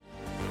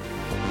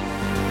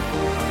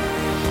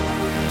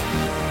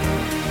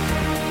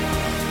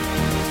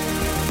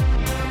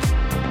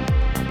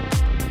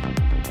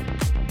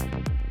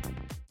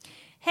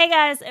Hey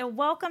guys, and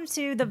welcome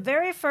to the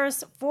very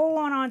first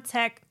 411 on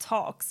Tech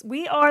Talks.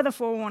 We are the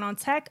 411 on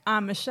Tech.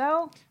 I'm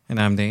Michelle.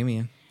 And I'm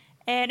Damien.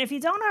 And if you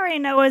don't already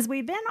know us,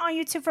 we've been on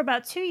YouTube for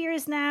about 2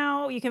 years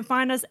now. You can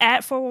find us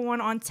at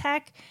 411 on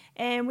Tech.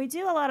 And we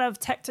do a lot of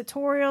tech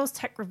tutorials,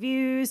 tech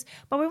reviews,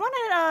 but we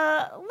wanted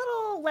a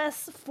little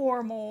less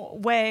formal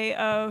way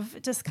of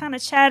just kind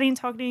of chatting,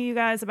 talking to you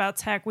guys about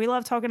tech. We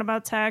love talking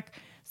about tech.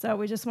 So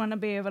we just want to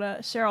be able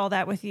to share all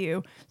that with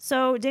you.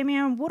 So,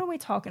 Damien, what are we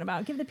talking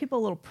about? Give the people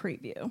a little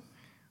preview.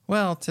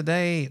 Well,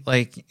 today,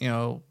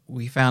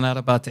 we found out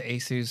about the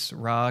ASUS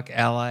ROG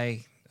Ally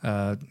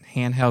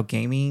handheld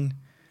gaming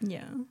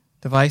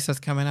device that's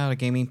coming out, a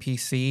gaming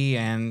PC.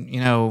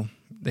 And,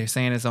 they're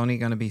saying it's only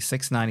going to be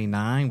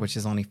 $699, which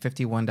is only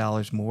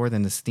 $51 more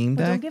than the Steam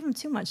Deck. Well, don't give them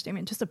too much,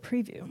 Damien. Just a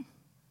preview.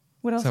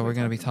 What else? So we're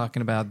going to be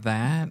talking about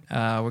that.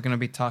 We're going to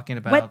be talking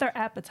about... Whet their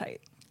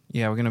appetite.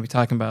 Yeah, we're going to be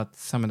talking about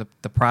some of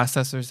the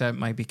processors that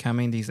might be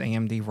coming, these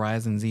AMD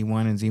Ryzen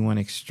Z1 and Z1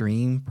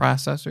 Extreme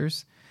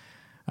processors.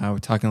 We're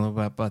talking a little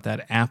bit about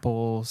that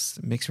Apple's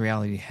mixed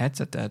reality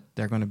headset that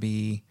they're going to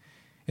be,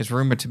 is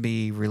rumored to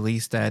be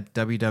released at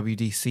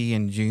WWDC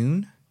in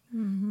June.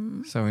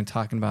 Mm-hmm. So we're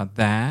talking about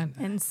that.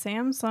 And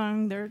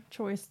Samsung, their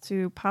choice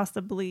to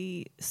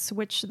possibly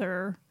switch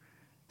their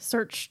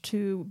search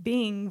to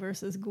Bing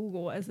versus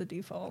Google as the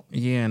default.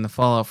 Yeah, and the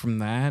fallout from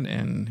that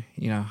and,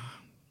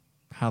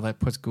 how that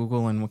puts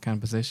Google in what kind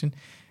of position.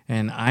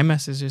 And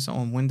iMessages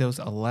on Windows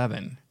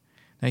 11.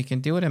 Now, you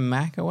can do it in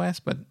Mac OS,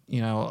 but, a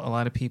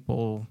lot of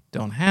people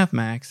don't have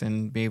Macs,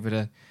 and be able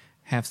to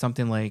have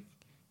something like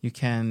you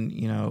can,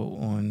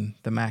 on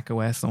the Mac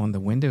OS on the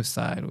Windows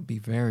side would be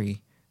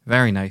very,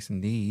 very nice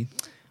indeed.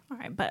 All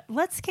right, but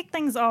let's kick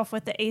things off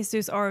with the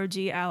ASUS ROG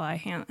Ally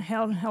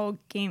handheld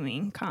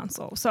gaming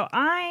console. So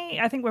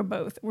I think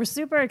we're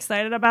super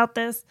excited about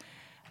this.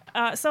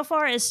 So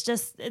far, it's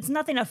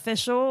nothing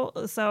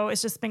official, so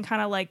it's just been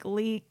kind of like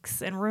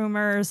leaks and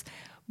rumors.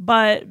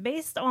 But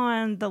based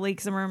on the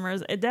leaks and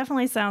rumors, it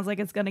definitely sounds like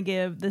it's going to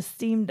give the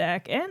Steam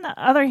Deck and the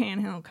other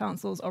handheld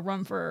consoles a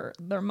run for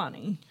their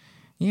money.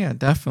 Yeah,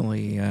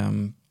 definitely.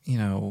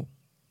 The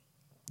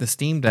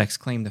Steam Deck's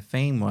claim to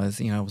fame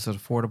was, it was an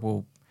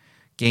affordable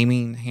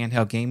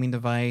handheld gaming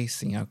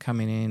device,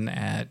 coming in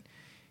at,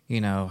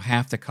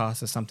 half the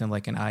cost of something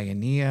like an Aya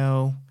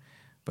Neo,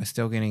 but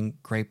still getting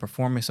great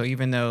performance. So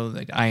even though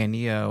the Aya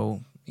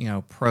Neo,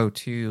 Pro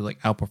 2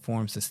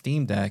 outperforms the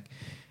Steam Deck,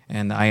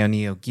 and the Aya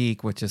Neo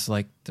Geek, which is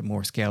like the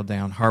more scaled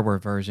down hardware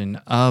version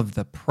of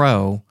the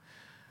Pro,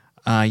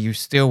 you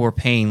still were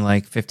paying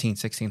like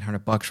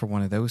 $1,500-$1,600 for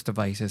one of those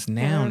devices.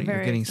 Now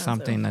you're getting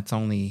something that's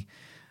only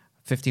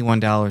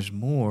 $51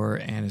 more,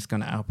 and it's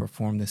going to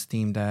outperform the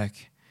Steam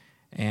Deck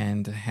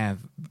and have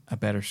a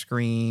better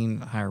screen,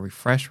 higher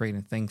refresh rate,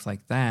 and things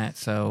like that.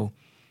 So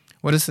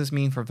what does this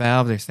mean for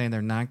Valve? They're saying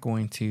they're not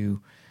going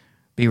to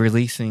be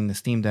releasing the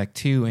Steam Deck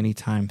 2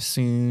 anytime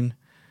soon.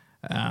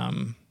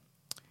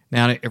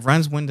 Now, it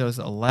runs Windows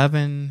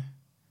 11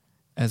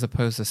 as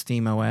opposed to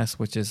SteamOS,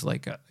 which is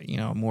like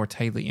more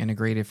tightly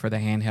integrated for the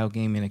handheld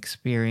gaming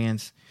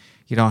experience.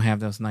 You don't have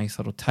those nice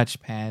little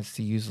touch pads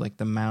to use like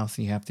the mouse.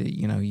 You have to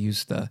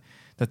use the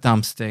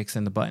thumbsticks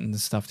and the buttons and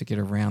stuff to get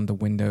around the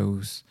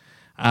Windows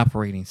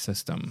operating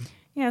system.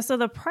 Yeah, so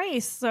the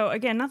price, so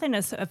again, nothing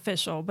is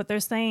official, but they're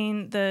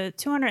saying the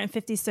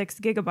 256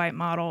 gigabyte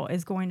model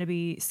is going to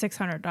be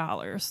 $600.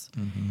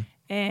 Mm-hmm.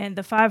 And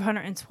the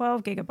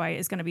 512 gigabyte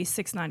is going to be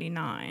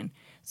 $699.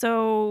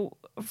 So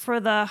for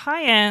the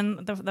high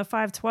end, the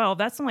 512,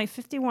 that's only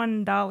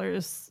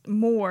 $51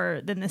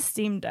 more than the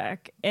Steam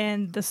Deck.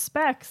 And the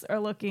specs are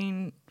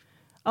looking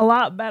a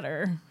lot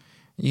better.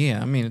 Yeah,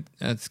 I mean,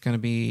 it's going to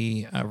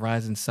be a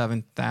Ryzen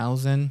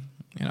 7000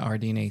 and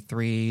RDNA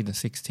 3, the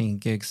 16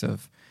 gigs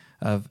of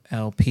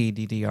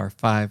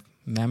LPDDR5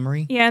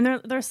 memory. Yeah,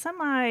 and they're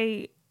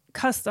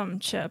semi-custom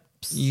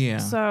chips. Yeah.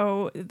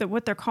 So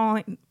what they're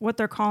calling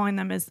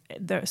them is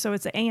so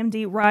it's an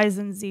AMD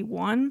Ryzen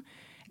Z1,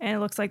 and it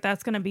looks like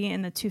that's going to be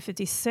in the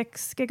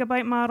 256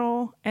 gigabyte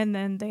model, and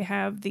then they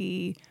have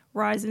the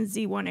Ryzen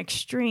Z1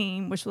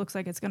 Extreme, which looks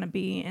like it's going to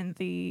be in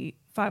the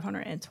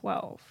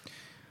 512.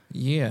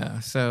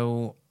 Yeah.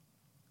 So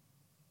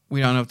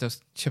we don't know if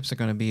those chips are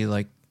going to be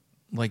like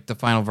the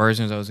final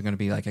versions of those are going to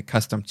be like a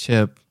custom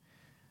chip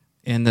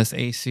in this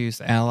ASUS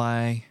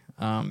Ally,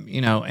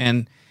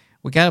 and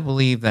we got to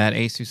believe that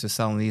ASUS is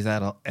selling these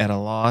at a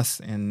loss,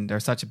 and they're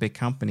such a big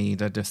company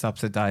that they're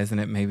subsidizing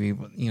it maybe,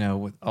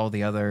 with all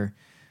the other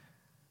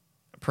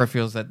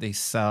peripherals that they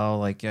sell,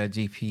 like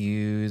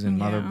GPUs and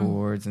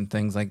motherboards and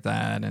things like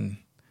that. And,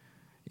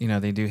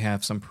 they do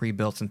have some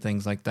pre-builts and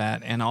things like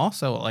that. And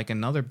also, like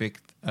another big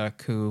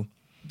coup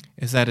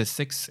is that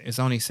it's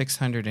only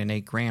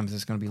 608 grams.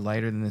 It's going to be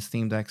lighter than the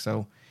Steam Deck.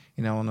 So,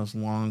 on those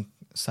long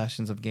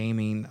sessions of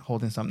gaming,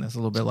 holding something that's a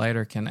little bit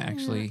lighter can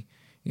actually...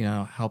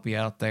 help you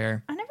out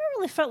there. I never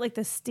really felt like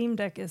the Steam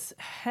Deck is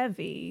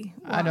heavy.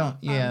 I don't.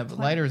 Yeah, but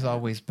lighter is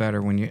always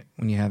better when you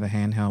have a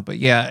handheld. But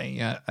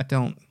yeah, I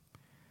don't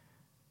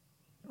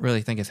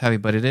really think it's heavy,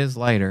 but it is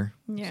lighter.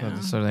 Yeah.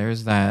 So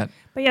there's that.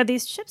 But yeah,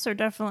 these chips are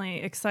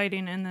definitely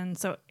exciting. And then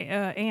so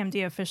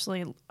AMD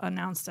officially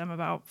announced them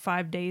about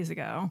 5 days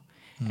ago.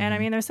 And I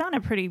mean, they're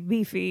sounding pretty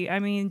beefy. I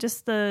mean,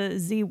 just the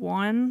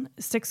Z1,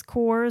 6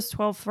 cores,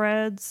 12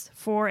 threads,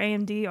 4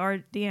 AMD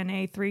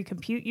RDNA 3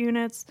 compute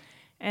units.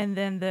 And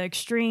then the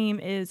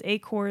Extreme is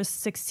 8 cores,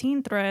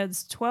 16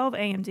 threads, 12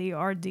 AMD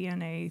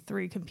RDNA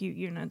 3 compute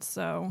units.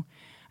 So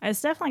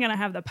it's definitely going to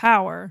have the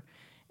power.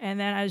 And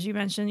then, as you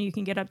mentioned, you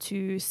can get up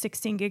to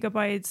 16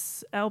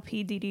 gigabytes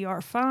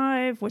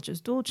LPDDR5, which is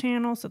dual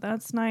channel. So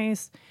that's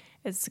nice.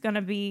 It's going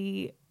to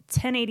be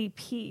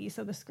 1080p,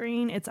 so the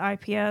screen, it's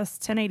IPS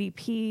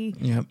 1080p.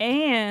 Yep.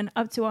 And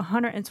up to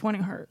 120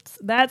 hertz.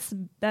 That's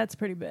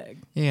pretty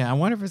big. Yeah, I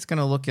wonder if it's going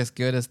to look as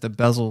good as the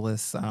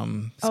bezel-less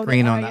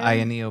screen on the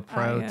Ioneo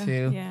Pro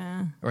 2.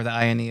 Yeah. Or the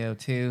Ioneo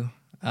 2.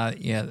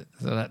 Yeah,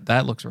 so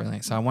that looks really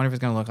nice. So I wonder if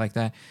it's going to look like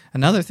that.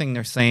 Another thing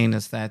they're saying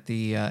is that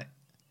the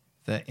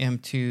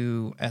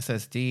M2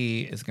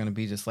 SSD is going to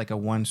be just like a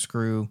one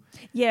screw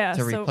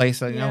to replace.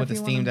 So, with the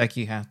Steam Deck,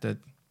 you have to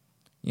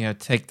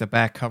take the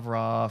back cover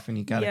off, and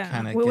you got to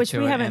kind of get which to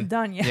we it. haven't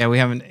done yet. Yeah, we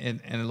haven't,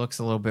 and it looks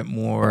a little bit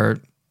more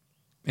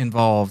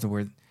involved.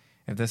 Where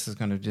if this is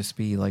going to just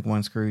be like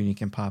one screw, and you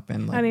can pop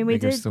in like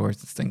bigger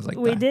sources, things like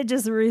that. We did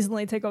just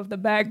recently take off the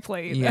back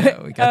plate.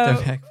 Yeah, we got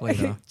the back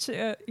plate off.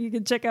 You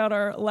can check out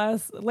our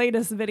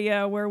latest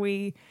video where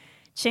we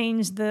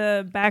changed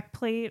the back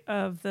plate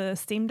of the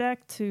Steam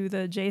Deck to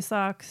the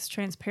JSOC's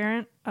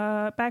transparent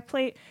back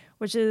plate,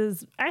 which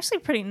is actually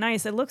pretty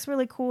nice. It looks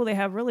really cool. They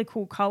have really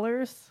cool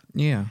colors.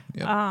 Yeah.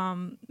 Yep.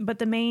 But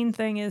the main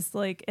thing is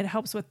like it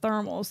helps with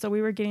thermals. So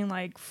we were getting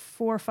like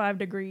 4 or 5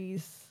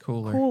 degrees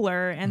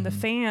cooler, and the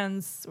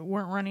fans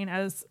weren't running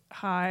as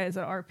high as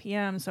an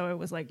RPM, so it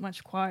was like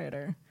much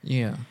quieter.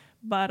 Yeah.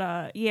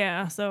 But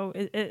so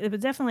it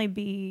would definitely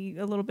be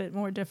a little bit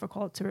more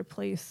difficult to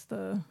replace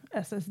the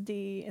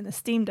SSD in the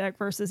Steam Deck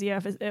versus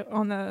if it's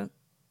on the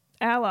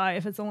Ally,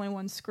 if it's only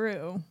one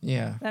screw.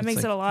 Yeah, that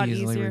makes it a lot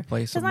easier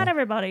because not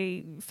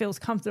everybody feels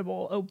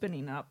comfortable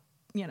opening up,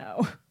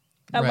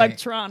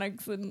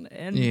 electronics and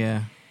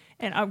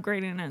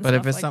upgrading it. But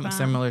if it's something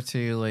similar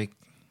to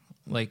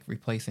like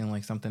replacing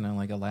like something on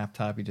like a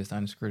laptop, you just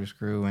unscrew the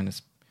screw and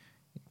just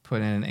put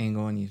in an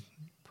angle and you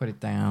put it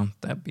down.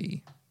 That'd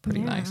be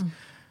pretty nice.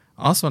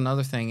 Also,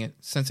 another thing,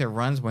 since it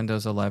runs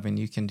Windows 11,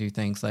 you can do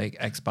things like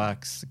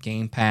Xbox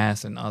Game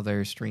Pass and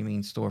other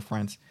streaming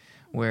storefronts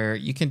where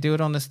you can do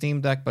it on the Steam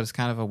Deck, but it's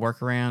kind of a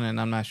workaround,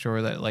 and I'm not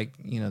sure that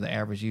the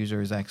average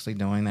user is actually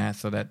doing that,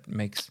 so that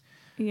makes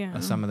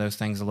some of those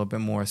things a little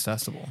bit more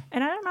accessible.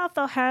 And I don't know if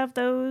they'll have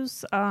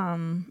those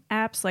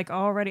apps like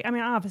already. I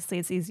mean, obviously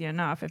it's easy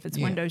enough. If it's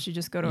Windows, you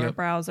just go to a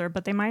browser,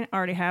 but they might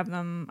already have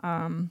them.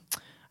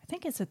 I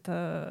think it's at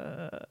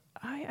the...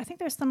 I think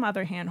there's some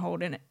other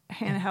handheld,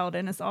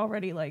 and it's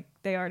already like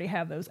they already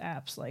have those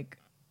apps like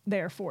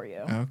there for you.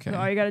 Okay. So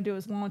all you got to do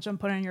is launch them,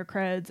 put in your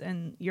creds,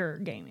 and you're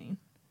gaming.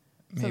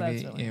 So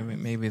maybe that's really nice.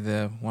 Maybe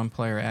the One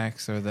Player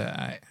X or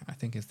I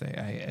think it's the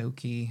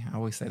Ioki. I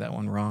always say that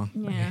one wrong.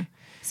 Yeah.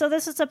 So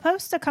this is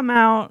supposed to come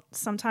out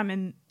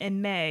sometime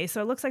in May.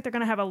 So it looks like they're going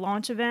to have a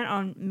launch event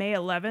on May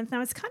 11th.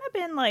 Now it's kind of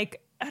been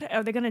like,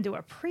 are they going to do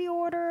a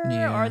pre-order?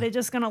 Yeah. Or are they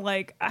just going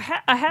to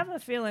I have a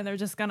feeling they're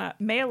just going to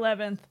May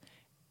 11th.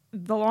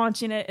 The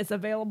launching it, it's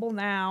available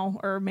now,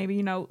 or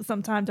maybe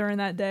sometime during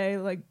that day,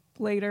 like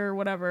later or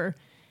whatever,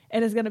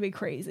 and it's gonna be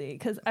crazy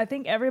because I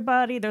think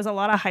there's a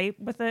lot of hype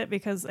with it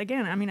because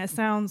again, I mean, it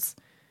sounds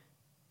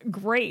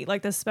great.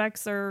 Like the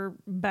specs are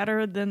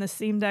better than the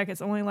Steam Deck.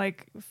 It's only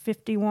like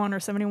 $51 or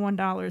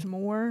 $71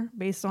 more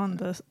based on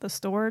the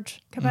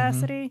storage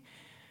capacity.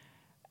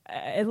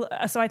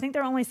 So I think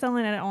they're only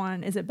selling it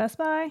on, is it Best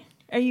Buy?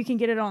 Or you can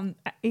get it on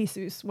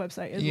ASUS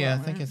website as well. Yeah, I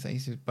think it's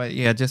ASUS. But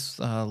yeah, just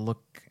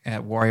look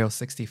at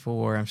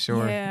Wario64. I'm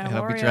sure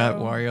it'll be dropped.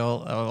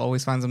 Wario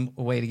always finds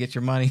a way to get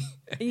your money.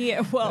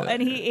 Yeah, well,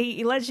 and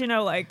he lets you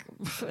know, like,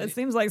 it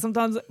seems like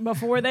sometimes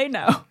before they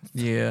know.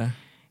 Yeah.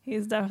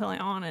 He's definitely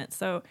on it.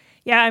 So,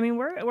 yeah, I mean,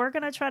 we're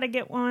going to try to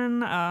get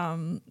one,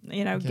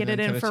 get it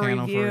in for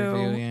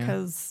review.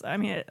 Because, I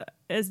mean,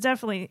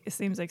 it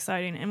seems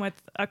exciting. And with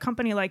a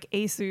company like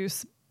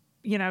ASUS,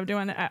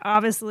 doing that,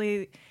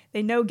 obviously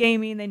they know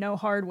gaming, they know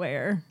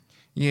hardware.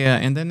 Yeah,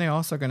 and then they're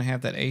also going to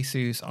have that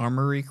ASUS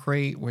Armory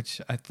crate,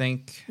 which I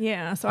think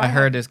so I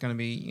heard is going to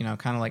be,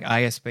 kind of like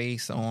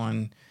ISpace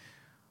on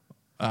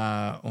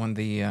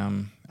the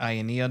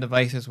Ioneo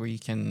devices where you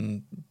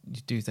can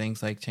do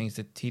things like change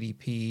the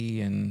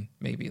TDP and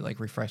maybe like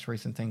refresh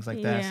rates and things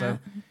like that. So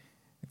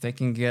if they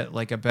can get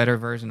like a better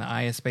version of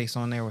ISpace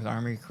on there with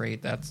Armory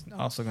crate, that's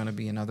also going to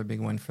be another big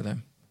win for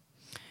them.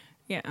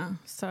 Yeah,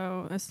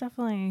 so it's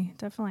definitely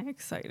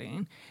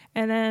exciting.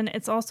 And then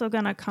it's also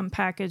going to come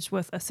packaged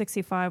with a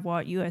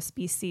 65-watt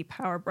USB-C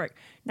power brick.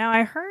 Now,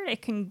 I heard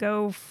it can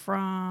go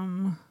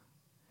from,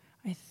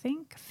 I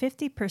think,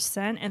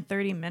 50% in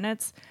 30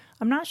 minutes.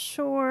 I'm not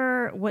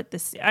sure what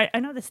I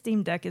know the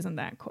Steam Deck isn't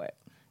that quick.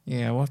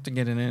 Yeah, we'll have to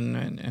get it in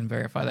and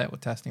verify that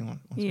with testing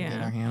once we get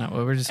Yeah. our hand up.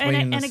 Well, we're just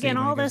waiting to And see again,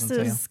 when all it goes this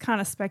on sale. is kind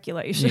of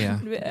speculation.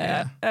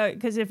 Yeah,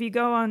 Because if you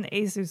go on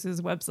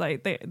ASUS's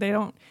website,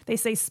 they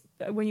say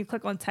when you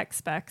click on tech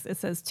specs, it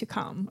says to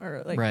come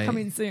or like Right.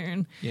 coming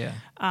soon. Yeah.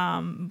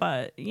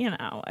 But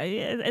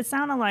it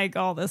sounded like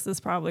all this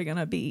is probably going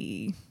to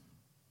be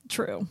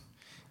true.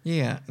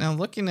 Yeah. Now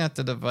looking at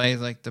the device,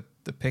 like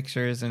the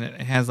pictures, and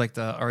it has like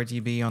the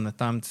RGB on the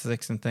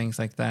thumbsticks and things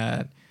like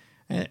that.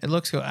 It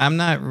looks cool. I'm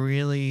not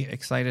really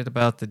excited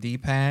about the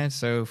D-pad.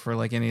 So for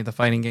like any of the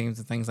fighting games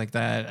and things like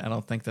that, I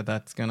don't think that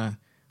that's gonna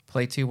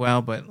play too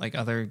well. But like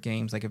other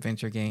games, like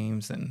adventure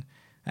games and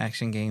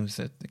action games,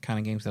 the kind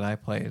of games that I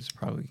play, is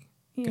probably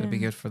gonna be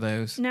good for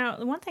those. Now,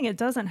 the one thing it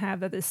doesn't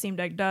have that the Steam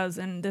Deck does,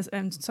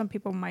 and some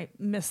people might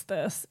miss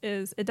this,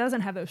 is it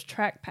doesn't have those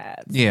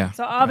trackpads. Yeah.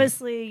 So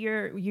obviously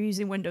you're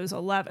using Windows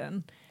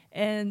 11,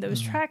 and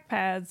those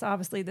trackpads,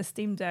 obviously the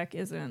Steam Deck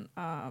isn't,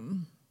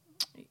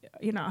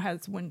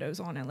 has Windows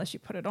on it unless you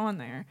put it on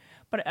there.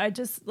 But I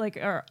just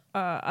like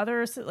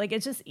others, like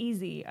it's just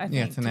easy, I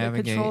think, to to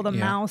navigate, control the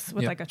mouse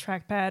with Yep. like a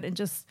trackpad and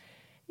just,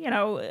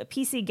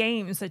 PC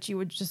games that you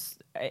would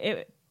just.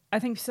 I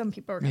think some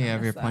people are going to Yeah,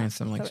 if you're that. playing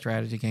some like So-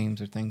 strategy games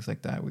or things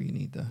like that where you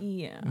need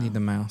the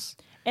mouse.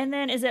 And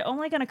then is it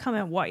only going to come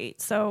in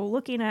white? So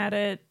looking at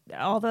it,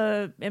 all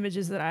the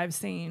images that I've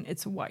seen,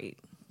 it's white.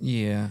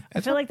 Yeah, I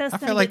feel like that's. I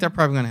feel like they're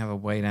probably gonna have a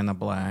white and a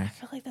black. I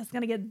feel like that's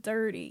going to get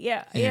dirty.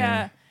 Yeah.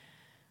 Yeah.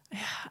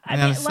 I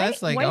Now, mean, it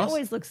says, like, white also-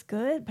 always looks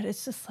good, but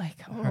it's just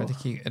like Hard to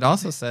keep. It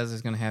also says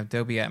it's going to have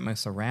Dolby Atmos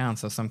surround,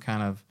 so some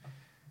kind of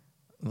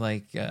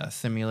like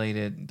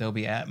simulated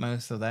Dolby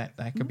Atmos. So that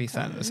could be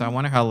something. So I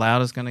wonder how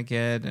loud it's going to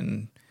get,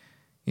 and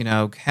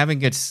having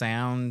good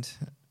sound.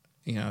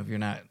 If you're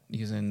not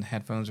using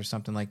headphones or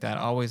something like that,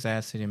 always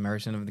adds to the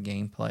immersion of the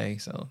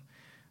gameplay. So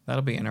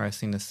that'll be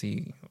interesting to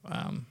see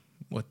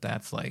what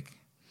that's like.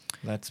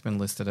 That's been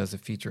listed as a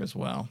feature as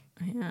well.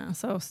 Yeah,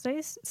 so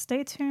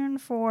stay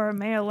tuned for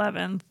May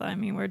 11th. I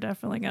mean, we're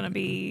definitely going to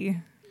be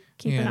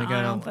keeping an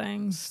eye on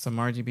things. Some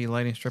RGB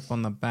lighting strip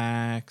on the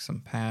back,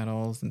 some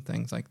paddles and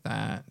things like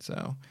that.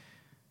 So,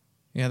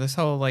 yeah, this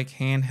whole like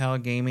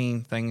handheld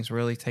gaming thing's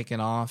really taken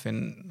off,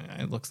 and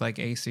it looks like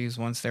ASUS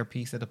wants their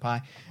piece of the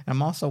pie. And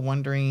I'm also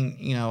wondering,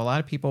 a lot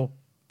of people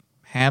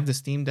have the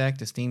Steam Deck.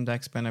 The Steam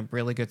Deck's been a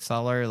really good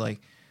seller.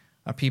 Like,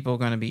 are people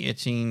going to be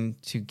itching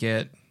to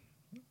get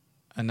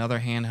another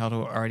handheld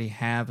who already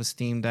have a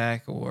Steam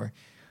Deck, or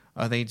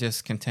are they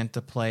just content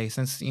to play?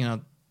 Since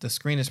the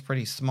screen is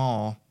pretty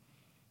small,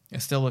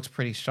 it still looks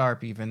pretty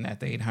sharp even at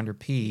the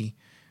 800p.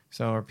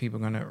 So are people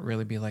going to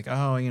really be like,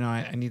 oh,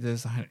 I need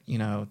this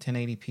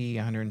 1080p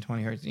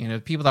 120 hertz?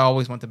 People that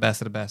always want the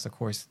best of the best, of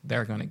course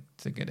they're going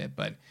to get it,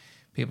 but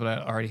people that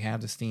already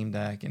have the Steam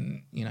Deck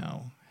and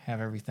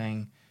have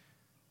everything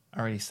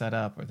already set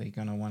up, are they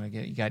going to want to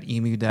get? You got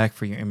Emu Deck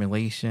for your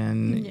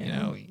emulation.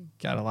 You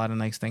got a lot of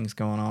nice things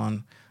going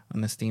on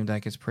the Steam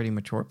Deck. It's a pretty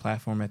mature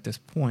platform at this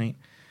point,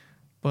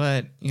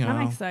 but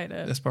I'm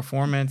excited. This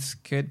performance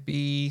could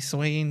be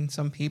swaying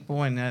some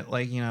people, and that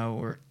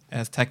we're,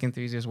 as tech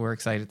enthusiasts, we're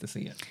excited to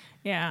see it.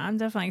 Yeah, I'm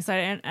definitely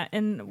excited.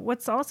 And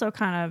what's also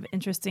kind of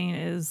interesting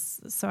is,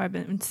 so I've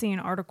been seeing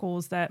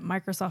articles that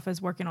Microsoft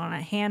is working on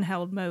a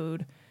handheld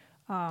mode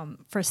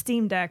for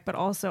Steam Deck, but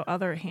also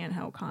other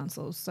handheld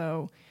consoles.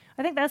 So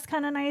I think that's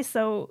kind of nice.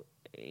 So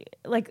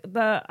like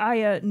the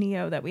Aya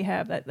Neo that we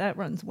have, that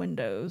runs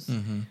Windows.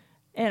 Mm-hmm.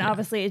 And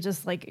obviously it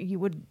just like you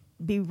would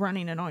be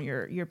running it on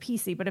your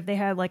PC. But if they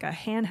had like a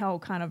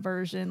handheld kind of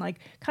version,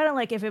 kind of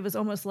like if it was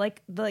almost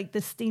like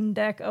the Steam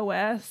Deck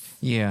OS,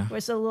 Yeah. which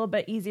is a little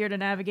bit easier to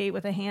navigate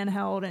with a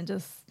handheld and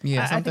just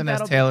Something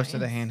that's tailored to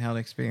the handheld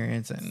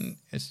experience. And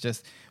it's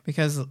just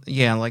because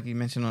like you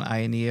mentioned on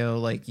Aya Neo,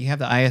 like you have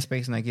the Aya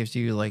space and that gives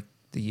you like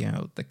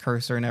the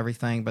cursor and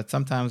everything, but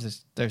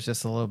sometimes there's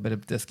just a little bit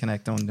of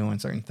disconnect on doing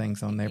certain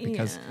things on there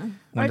because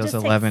Windows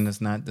 11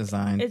 is not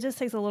designed. It just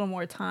takes a little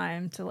more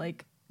time to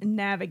like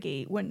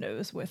navigate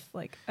Windows with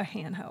like a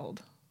handheld.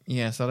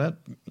 Yeah, so that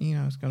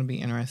it's going to be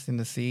interesting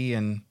to see,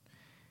 and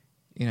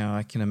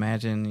I can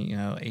imagine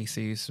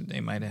ASUS, they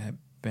might have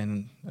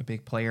been a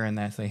big player in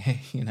that. Say,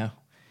 hey,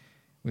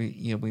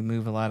 we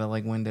move a lot of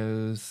like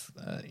Windows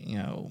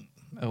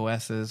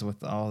OSs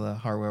with all the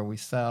hardware we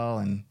sell,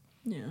 and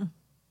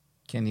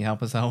can you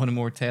help us out with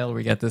more tail?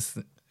 We got this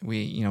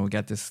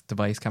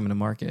device coming to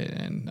market,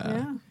 and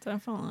yeah,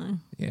 definitely.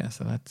 Yeah,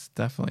 so that's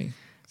definitely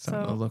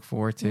something to look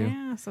forward to.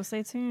 Yeah, so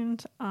stay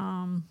tuned.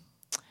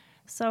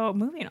 So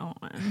moving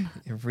on.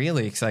 You're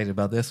really excited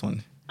about this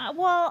one.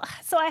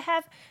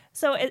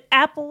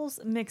 Apple's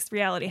mixed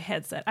reality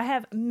headset. I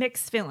have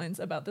mixed feelings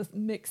about this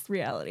mixed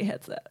reality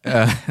headset.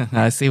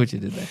 I see what you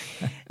did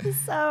there.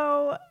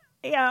 So,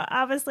 yeah,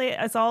 obviously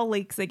it's all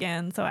leaks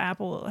again. So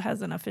Apple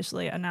hasn't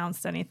officially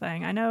announced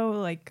anything. I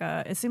know,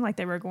 it seemed like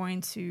they were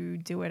going to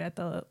do it at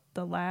the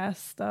the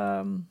last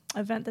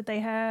event that they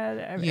had.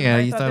 Yeah,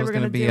 Everybody you thought it was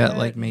going to be do at it.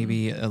 like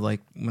maybe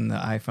like when the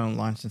iPhone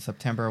launched in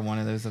September, one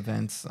of those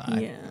events.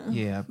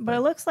 Yeah, but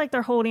it looks like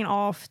they're holding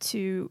off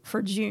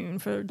for June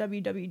for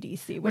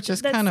WWDC, which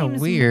is that kind of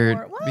seems weird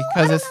more, well, I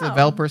because don't it's know.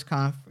 developers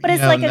conf. But you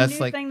it's know, like and a that's new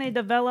like, thing they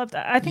developed.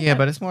 I think. yeah,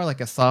 but it's more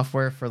like a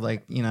software for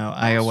like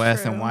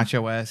iOS and true.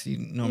 watchOS. You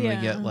normally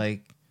get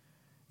like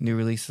new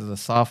releases of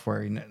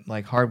software,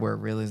 like hardware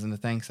really isn't a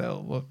thing.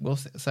 So we'll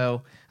see.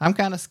 So I'm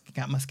kind of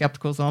got my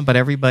skepticals on, but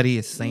everybody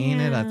is saying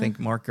it. I think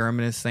Mark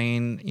Gurman is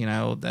saying,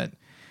 that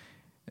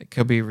it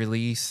could be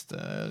released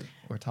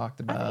or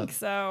talked about. I think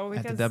so,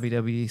 at the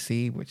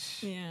WWDC,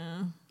 which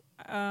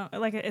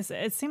like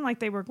it seemed like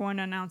they were going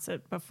to announce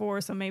it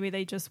before, so maybe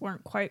they just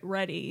weren't quite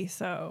ready.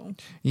 So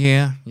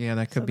yeah,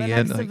 that could be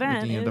it. Like,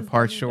 the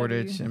part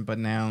shortage, but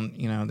now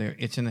they're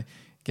itching to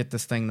get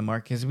this thing to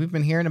market because we've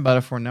been hearing about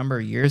it for a number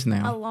of years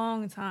now. A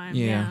long time,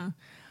 yeah.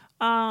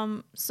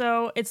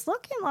 So it's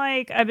looking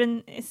like I've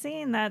been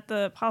seeing that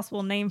the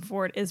possible name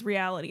for it is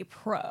Reality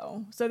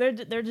Pro. So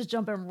they're just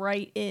jumping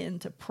right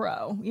into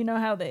Pro. You know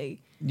how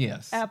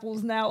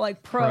Apple's now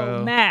like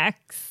Pro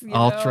Max,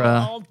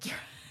 Ultra.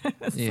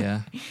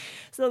 Yeah.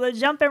 So they're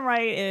jumping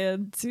right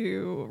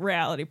into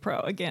Reality Pro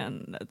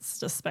again. That's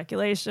just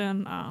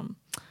speculation. I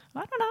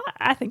don't know.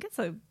 I think it's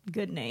a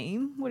good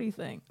name. What do you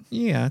think?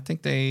 Yeah, I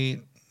think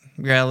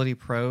Reality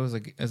Pro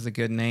is a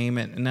good name,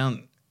 and now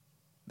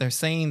they're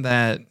saying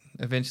that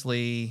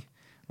eventually,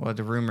 well,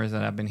 the rumors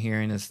that I've been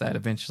hearing is that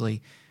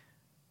eventually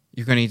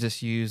you're going to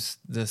just use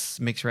this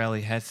mixed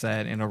reality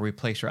headset and it'll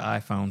replace your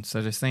iPhone.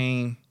 So they're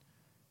saying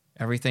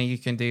everything you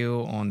can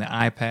do on the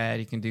iPad,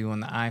 you can do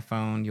on the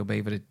iPhone, you'll be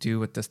able to do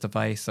with this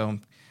device. So,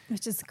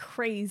 which is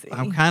crazy.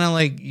 I'm kind of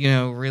like,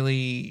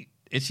 really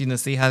itching to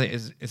see how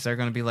is there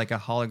going to be like a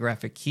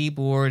holographic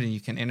keyboard and you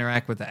can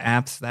interact with the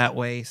apps that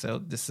way. So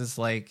this is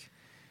like,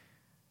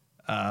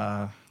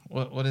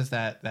 what is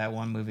that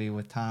one movie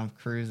with Tom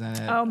Cruise in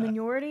it? Oh,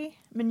 Minority.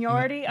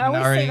 I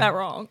always say that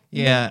wrong.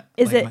 Yeah.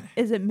 Is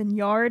it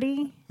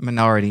Minority?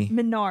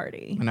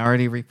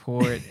 Minority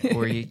Report,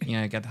 where you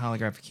got the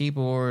holographic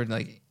keyboard,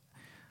 like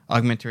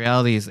augmented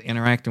reality is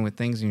interacting with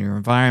things in your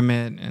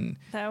environment, and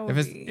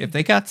if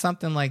they got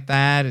something like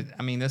that,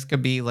 I mean, this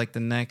could be like the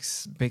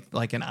next big,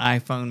 like an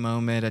iPhone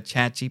moment, a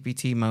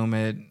ChatGPT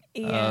moment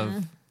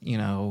of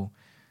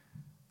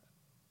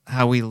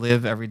how we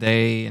live every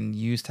day and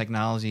use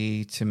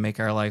technology to make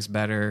our lives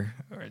better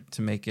or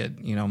to make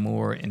it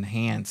more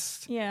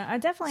enhanced. Yeah, I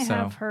definitely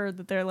have heard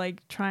that they're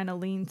like trying to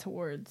lean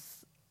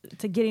towards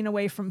getting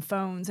away from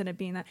phones and it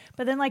being that.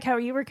 But then like how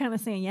you were kind of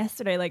saying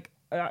yesterday, like,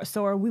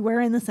 so are we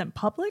wearing this in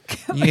public?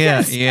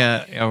 Yeah.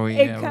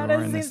 It kind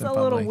of seems a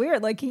little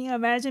weird. Like, can you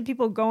imagine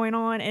people going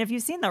on? And if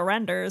you've seen the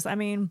renders, I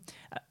mean,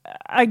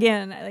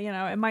 again,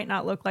 it might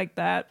not look like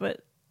that, but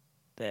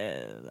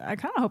I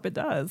kind of hope it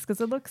does because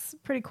it looks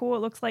pretty cool. It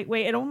looks like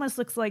it almost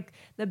looks like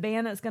the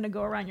band that's going to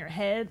go around your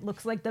head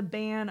looks like the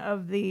band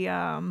of the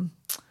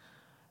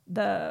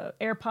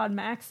AirPod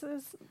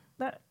Maxes.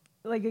 That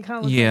like it kind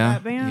of looks like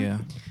that band. Yeah.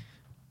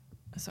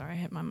 Sorry, I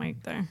hit my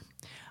mic there.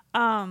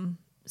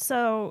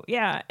 So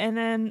yeah, and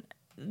then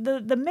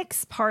the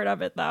mix part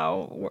of it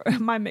though,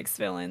 my mixed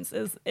feelings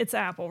is it's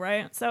Apple,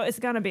 right? So it's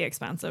gonna be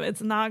expensive.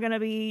 It's not gonna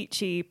be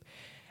cheap.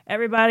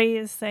 Everybody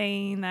is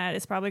saying that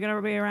it's probably going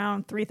to be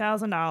around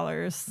 $3,000.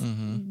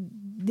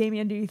 Mm-hmm.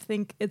 Damien, do you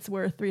think it's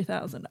worth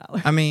 $3,000?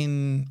 I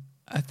mean,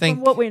 I think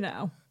from what we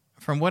know.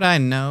 From what I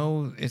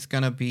know, it's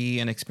going to be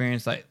an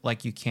experience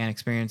like you can't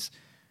experience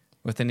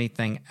with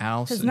anything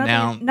else. Because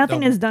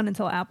nothing is done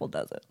until Apple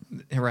does it.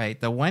 Right.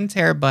 The 1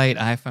 terabyte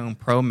iPhone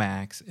Pro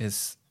Max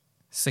is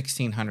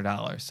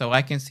 $1,600. So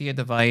I can see a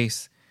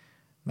device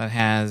that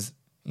has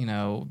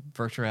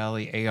virtual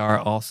reality AR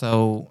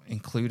also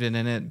included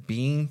in it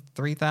being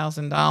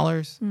 $3,000.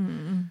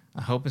 Mm.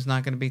 I hope it's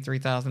not going to be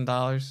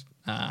 $3,000.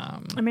 I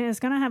mean, it's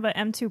going to have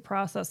an M2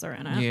 processor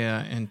in it.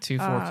 Yeah, and two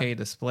 4K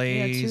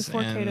displays. Yeah,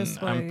 2 4K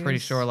displays. I'm pretty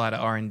sure a lot of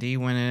R&D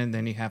went in.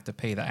 Then you have to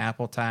pay the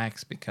Apple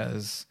tax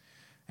because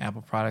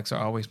Apple products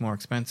are always more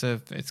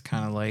expensive. It's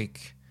kind of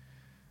like,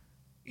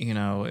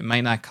 it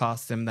might not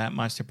cost them that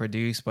much to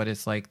produce, but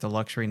it's like the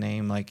luxury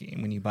name. Like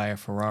when you buy a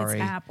Ferrari,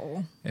 it's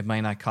Apple. It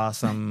might not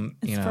cost them,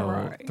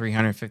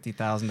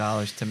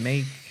 $350,000 to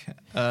make,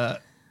 a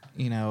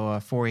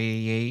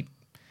 488,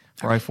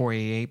 Ferrari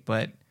 488.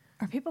 But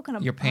are people going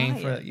to? You're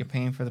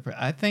paying for the.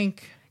 I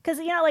think because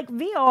like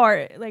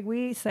VR, like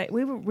we say,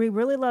 we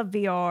really love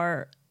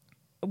VR.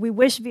 We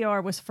wish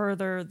VR was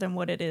further than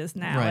what it is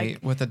now. Right,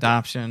 like, with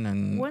adoption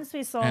and once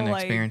we saw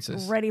like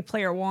experiences. Ready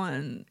Player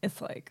One,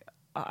 it's like.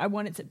 I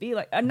want it to be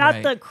like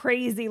not the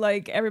crazy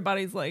like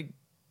everybody's like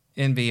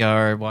in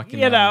VR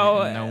walking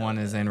around and no one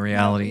is in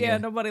reality.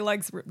 Nobody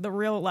likes the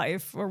real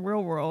life or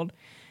real world,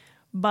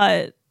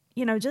 but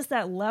just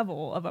that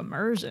level of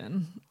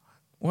immersion.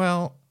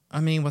 Well, I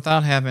mean,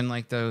 without having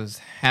like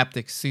those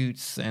haptic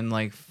suits and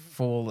like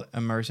full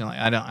immersion, like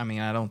I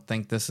don't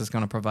think this is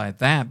going to provide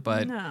that.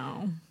 But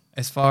no,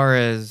 as far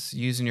as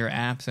using your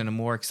apps in a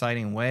more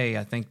exciting way,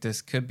 I think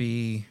this could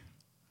be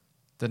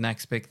the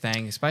next big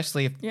thing,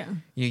 especially if Yeah.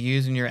 you're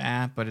using your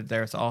app, but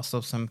there's also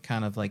some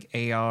kind of like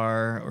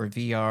AR or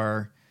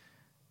VR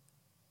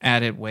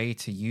added way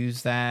to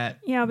use that.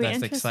 Yeah, it'll be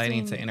that's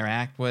exciting to interesting.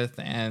 interact with,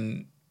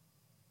 and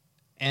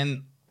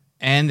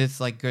it's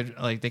like good,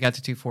 like they got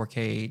the two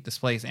 4K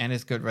displays and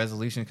it's good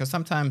resolution, because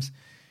sometimes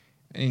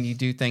when you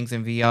do things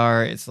in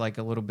VR, it's like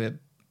a little bit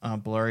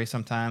blurry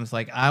sometimes.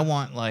 Like I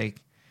want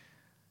like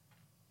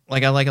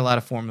I like a lot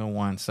of Formula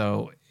One,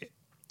 so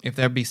if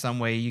there'd be some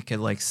way you could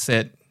like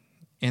sit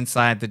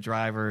inside the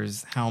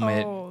driver's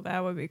helmet Oh,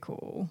 that would be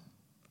cool.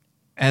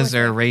 as With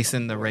they're the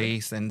racing the board.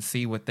 race and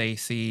see what they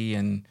see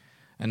and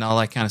all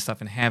that kind of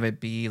stuff, and have it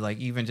be like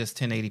even just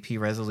 1080p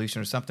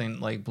resolution or something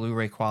like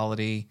Blu-ray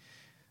quality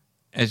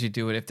as you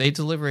do it. If they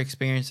deliver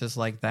experiences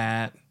like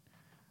that,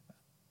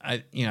 I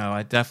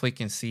definitely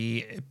can see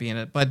it being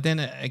a, but then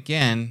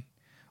again,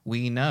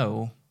 we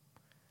know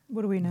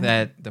What do we know?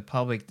 that the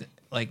public,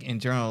 like in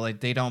general, like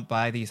they don't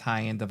buy these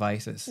high-end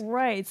devices.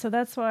 Right. So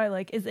that's why,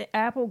 like, is it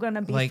Apple going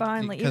to be Like,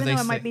 finally, 'cause even they though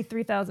it say- might be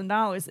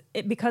 $3,000,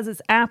 because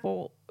it's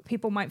Apple,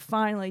 people might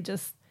finally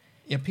just,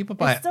 Yeah, people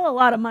buy it's still a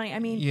lot of money. I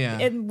mean, Yeah.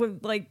 it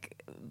would,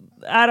 like,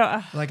 I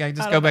don't, like I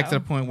just I go don't back to know.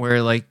 the point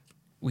where like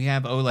we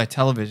have OLED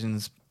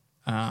televisions,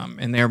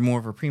 and they're more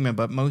of a premium,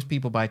 but most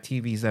people buy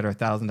TVs that are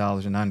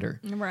 $1,000 and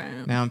under.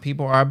 Right. Now,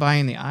 people are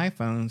buying the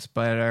iPhones,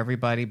 but are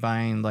everybody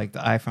buying like the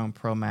iPhone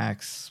Pro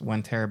Max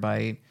 1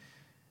 terabyte?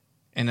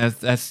 And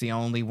that's the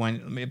only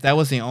one. If that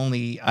was the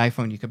only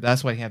iPhone you could,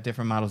 that's why you have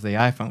different models of the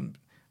iPhone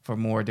for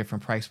more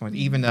different price points.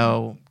 Mm-hmm. Even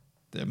though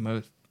the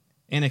most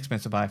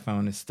inexpensive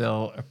iPhone is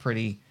still a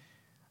pretty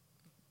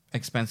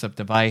expensive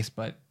device,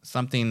 but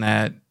something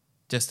that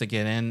just to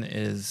get in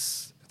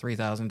is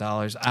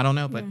 $3,000. I don't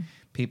know, but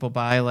people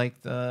buy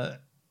like the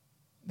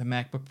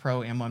MacBook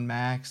Pro M1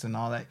 Max and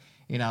all that.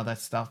 You know, that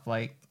stuff.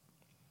 Like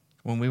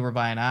when we were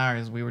buying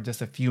ours, we were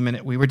just a few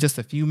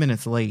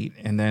minutes late,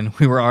 and then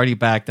we were already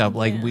backed up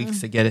like Yeah.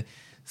 weeks to get it.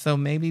 So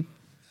maybe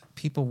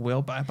people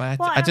will buy. But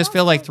Well, I and just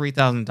feel like also,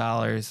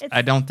 $3,000.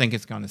 I don't think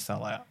it's going to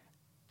sell out.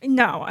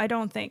 No, I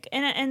don't think.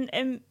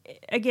 And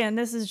again,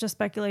 this is just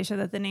speculation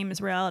that the name is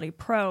Reality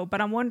Pro,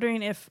 but I'm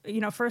wondering if,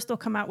 first they'll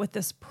come out with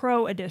this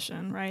Pro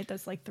edition, right?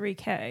 That's like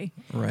 3K.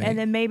 Right. And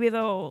then maybe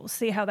they'll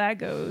see how that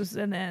goes,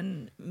 and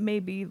then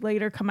maybe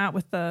later come out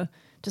with the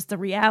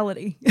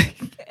Reality.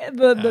 the I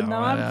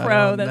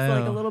non-Pro don't that's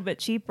like a know. little bit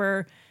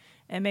cheaper,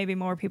 and maybe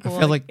more people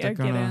feel like they're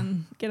get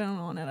gonna- in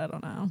on it. I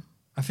don't know.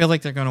 I feel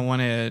like they're going to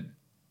want to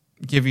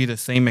give you the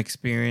same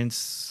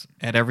experience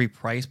at every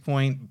price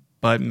point,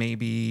 but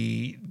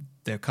maybe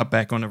they'll cut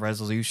back on the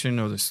resolution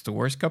or the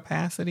storage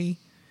capacity,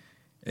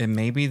 and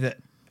maybe the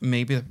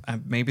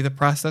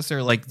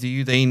processor. Like,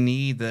 do they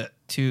need the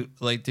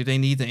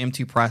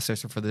M2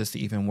 processor for this to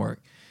even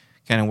work?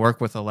 Can it work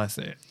with a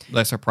lesser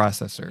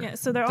processor? Yeah,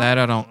 so I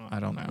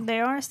don't know. They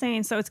are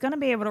saying so it's going to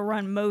be able to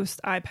run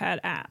most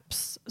iPad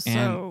apps.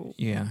 So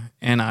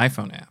and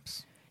iPhone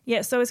apps.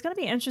 yeah, so it's going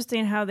to be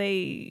interesting how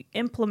they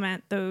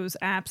implement those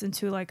apps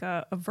into like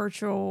a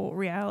virtual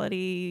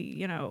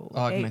reality,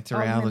 Augmented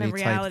reality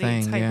type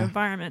thing, yeah.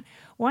 environment.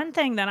 One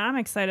thing that I'm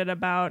excited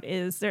about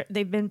is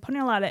they've been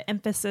putting a lot of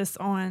emphasis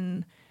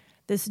on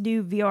this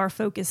new VR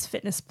focused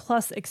Fitness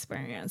Plus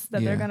experience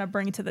that they're Yeah. going to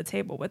bring to the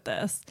table with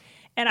this.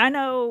 And I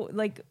know,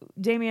 like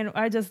Damien,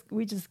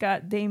 we just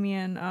got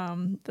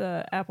Damien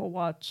the Apple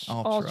Watch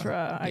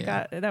Ultra.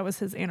 Yeah. That was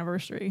his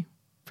anniversary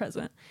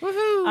present.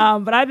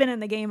 Woohoo! But I've been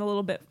in the game a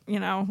little bit,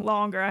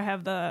 longer. I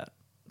have the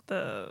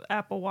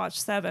Apple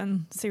Watch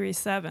 7, Series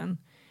 7,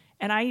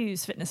 and I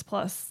use Fitness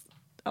Plus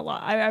a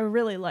lot. I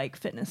really like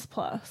Fitness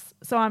Plus.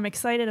 So I'm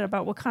excited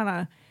about what kind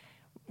of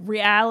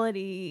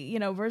reality,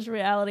 virtual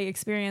reality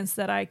experience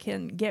that I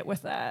can get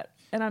with that.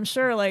 And I'm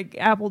sure like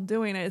Apple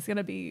doing it is going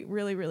to be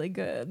really, really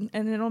good.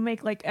 And it'll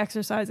make like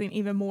exercising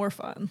even more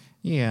fun.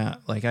 Yeah,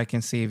 like I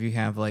can see if you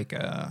have like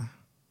a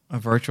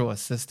virtual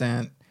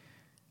assistant,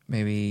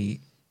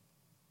 maybe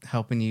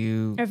helping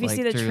you. Or if you like,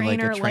 see the through,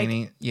 trainer, like a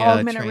training,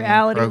 augmented training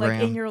reality, program.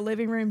 like in your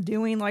living room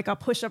doing like a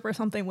push-up or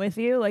something with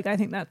you, like I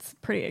think that's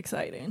pretty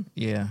exciting.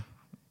 Yeah,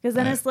 Because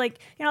then it's like,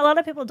 a lot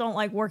of people don't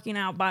like working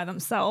out by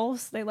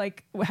themselves. They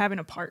like having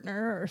a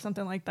partner or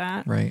something like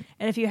that. right.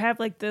 And if you have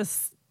like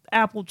this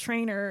Apple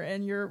trainer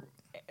and your,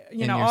 In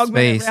your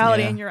augmented space,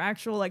 reality yeah. in your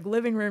actual like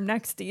living room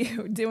next to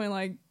you doing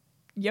like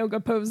yoga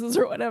poses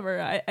or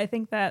whatever, I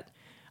think that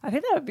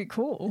would be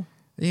cool.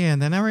 Yeah,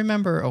 and then I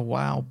remember a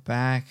while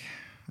back,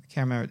 I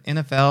can't remember,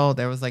 NFL,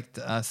 there was like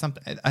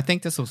something, I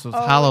think this was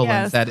HoloLens,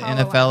 yes, that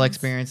NFL HoloLens.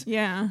 experience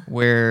Yeah.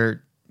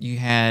 where you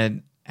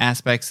had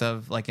aspects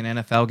of like an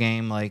NFL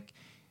game, like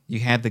you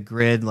had the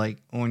grid like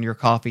on your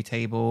coffee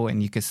table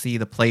and you could see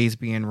the plays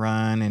being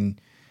run,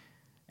 and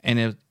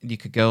you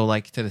could go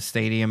like to the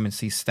stadium and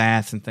see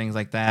stats and things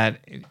like that.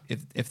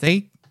 If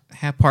they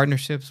have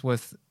partnerships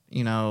with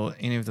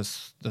any of the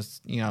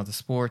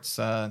sports,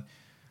 I'm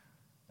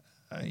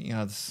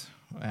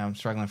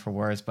struggling for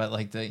words, but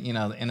like the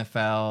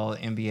NFL,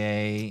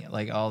 NBA,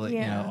 like all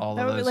the all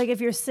That of would be those like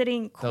if you're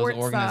sitting those courtside.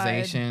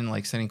 organization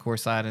like sitting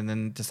courtside, and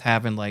then just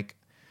having like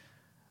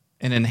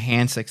an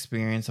enhanced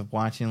experience of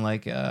watching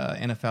like a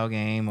NFL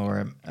game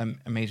or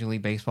a Major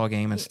League Baseball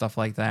game and stuff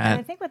like And I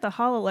that. think with the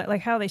HoloLens,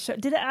 like how they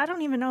showed, I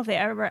don't even know if they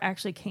ever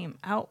actually came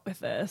out with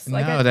this.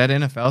 Like No, that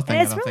NFL thing, and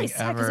I it's don't really think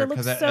sad ever, it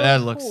looks because so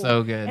that looks cool.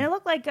 so good. And it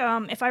looked like,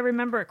 if I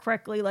remember it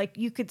correctly, like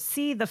you could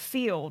see the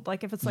field,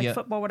 like if it's like Yep.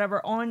 football, whatever,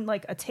 on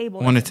like a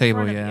table. On that's a table,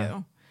 in front yeah. of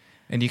you.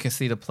 And you can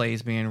see the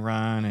plays being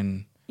run,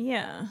 and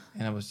Yeah.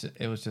 it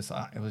was just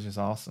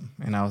awesome.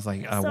 And I was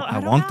like, So I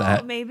don't want know,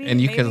 that. Maybe and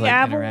you could like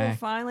Apple will interact.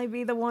 finally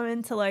be the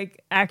woman to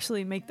like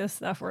actually make this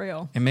stuff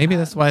real. And maybe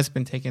that's why it's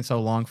been taking so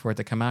long for it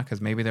to come out,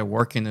 because maybe they're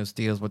working those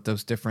deals with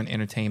those different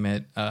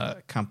entertainment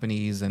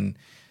companies and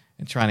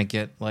trying to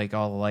get like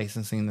all the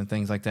licensing and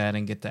things like that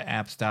and get the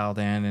apps dialed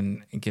in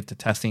and get the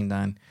testing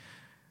done.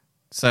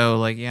 So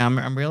like, yeah,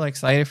 I'm really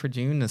excited for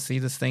June to see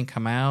this thing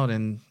come out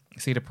and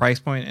see the price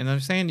point. And they're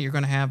saying you're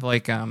going to have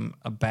like a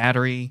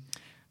battery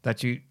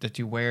that you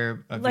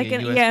wear Like via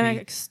USB. an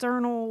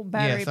external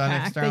battery so an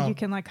pack external- that you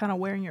can like kind of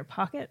wear in your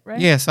pocket, right?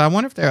 Yeah, so I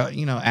wonder if they're,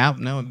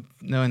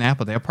 knowing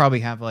Apple, they'll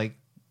probably have like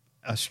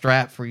a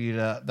strap for you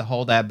to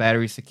hold that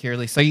battery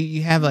securely. So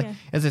you have like,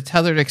 it's a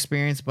tethered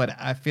experience, but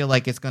I feel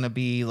like it's going to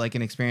be like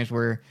an experience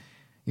where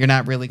you're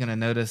not really going to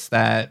notice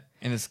that.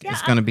 And it's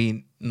going to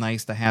be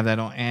nice to have that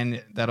on,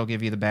 and that'll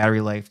give you the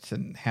battery life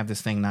to have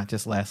this thing not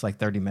just last like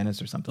 30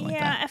 minutes or something like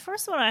that. Yeah, at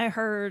first when I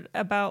heard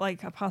about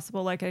like a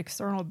possible like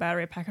external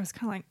battery pack, I was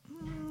kind of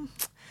like,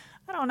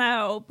 I don't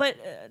know. But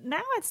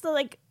now it's still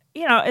like,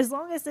 as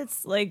long as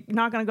it's like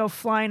not going to go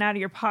flying out of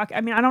your pocket.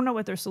 I mean, I don't know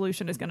what their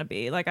solution is going to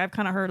be. Like I've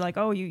kind of heard like,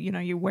 oh,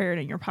 you wear it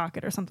in your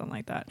pocket or something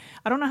like that.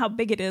 I don't know how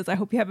big it is. I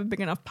hope you have a big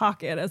enough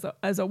pocket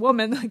as a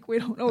woman. Like we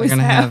don't always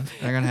have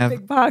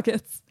big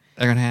pockets.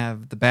 They're going to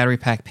have the battery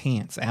pack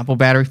pants, Apple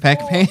battery pack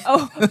pants.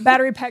 Oh,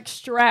 battery pack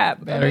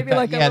strap. Battery Maybe pack.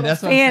 like a Yeah, little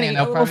that's what I'm saying. fanny,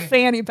 They'll a little probably-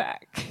 fanny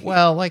pack.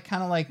 Well, like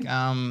kind of like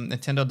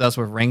Nintendo does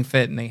with Ring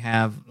Fit, and they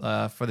have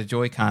for the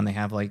Joy-Con, they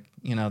have like,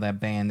 that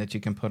band that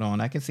you can put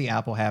on. I can see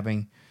Apple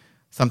having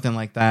something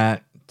like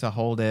that to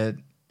hold it,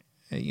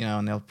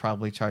 and they'll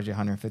probably charge you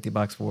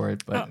 $150 for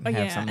it, but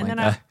have something like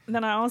that.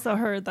 Then I also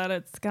heard that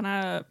it's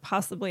gonna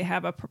possibly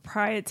have a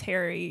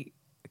proprietary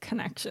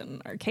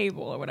connection or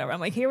cable or whatever. I'm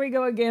like, here we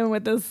go again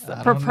with this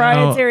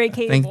proprietary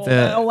cable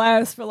that'll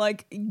last for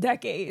like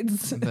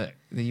decades. The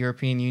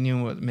European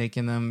Union was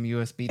making them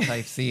USB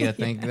Type C. I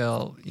think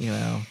they'll, I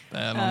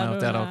don't know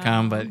if that'll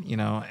come, but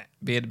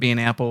being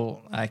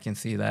Apple, I can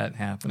see that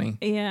happening.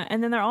 Yeah,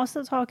 and then they're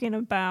also talking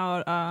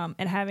about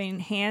it having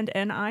hand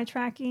and eye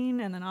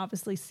tracking, and then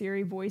obviously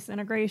Siri voice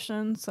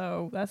integration.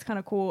 So that's kind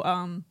of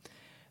cool.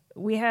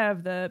 We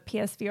have the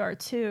PSVR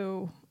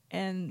 2.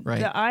 And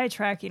the eye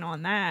tracking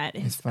on that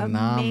is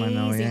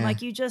phenomenal, amazing. yeah.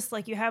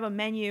 Like you have a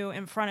menu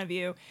in front of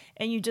you,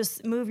 and you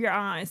just move your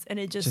eyes, and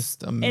it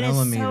just a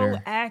millimeter. And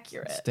it's so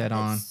accurate. It's dead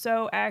on. It's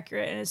so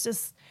accurate, and it's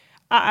just,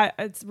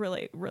 it's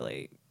really,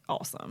 really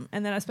awesome.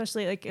 And then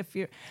especially like if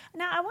you're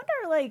now, I wonder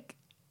like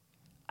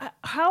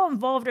how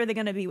involved are they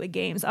going to be with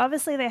games?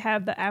 Obviously, they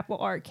have the Apple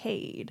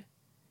Arcade.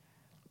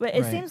 But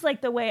it seems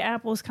like the way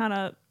Apple's kind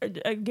of,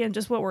 again,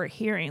 just what we're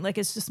hearing, like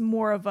it's just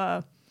more of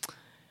a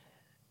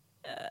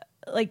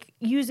like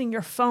using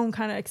your phone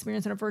kind of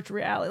experience in a virtual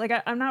reality.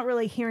 Like I'm not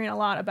really hearing a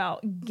lot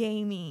about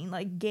gaming,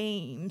 like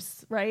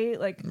games, right?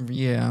 Like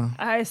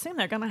I assume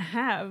they're gonna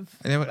have.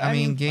 I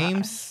mean,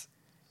 games.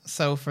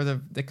 So for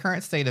the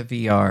current state of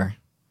VR,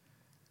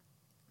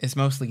 it's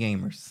mostly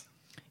gamers.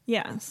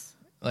 Yes.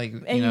 Like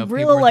and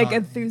real like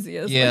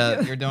enthusiasts. Yeah,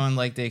 like, you're doing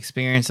like the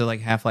experience of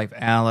like Half-Life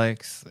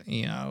Alyx.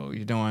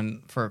 You're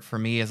doing for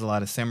me is a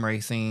lot of sim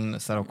racing,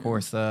 Assetto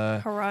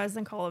Corsa.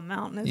 Horizon Call of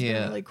Mountain is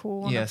really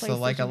cool. On yeah, the so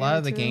like a lot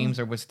of the too. games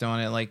are what's doing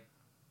it. Like,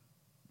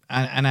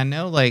 and I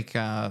know like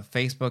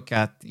Facebook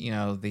got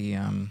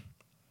the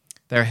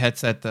their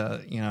headset,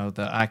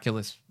 the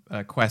Oculus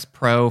Quest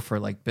Pro for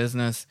like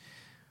business,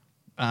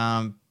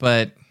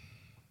 but.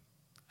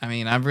 I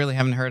mean, I really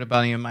haven't heard about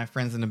any of my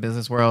friends in the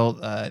business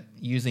world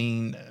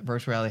using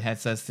virtual reality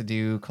headsets to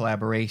do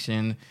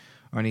collaboration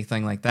or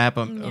anything like that.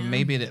 But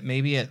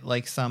maybe at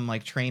like some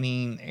like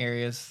training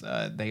areas,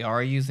 they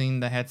are using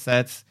the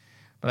headsets.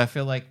 But I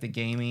feel like the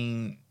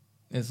gaming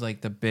is like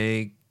the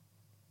big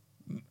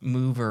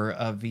mover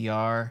of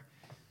VR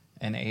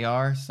and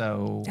AR.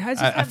 So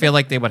I feel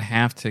like they would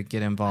have to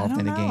get involved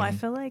in the game. I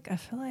feel like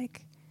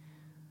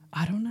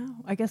I don't know.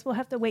 I guess we'll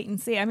have to wait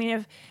and see. I mean,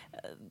 if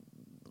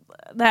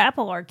the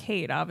Apple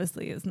Arcade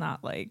obviously is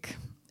not like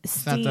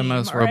Steam not the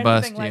most or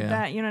robust, anything like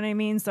that. You know what I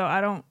mean? So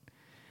I don't.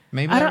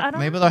 Maybe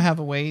they'll have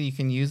a way you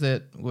can use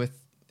it with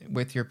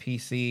your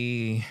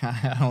PC.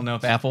 I don't know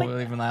if Apple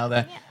will even allow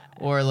that,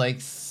 or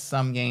like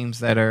some games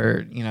that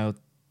are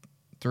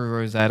through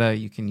Rosetta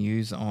you can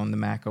use on the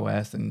Mac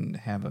OS and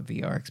have a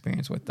VR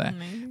experience with that.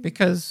 Maybe.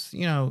 Because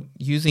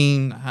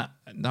using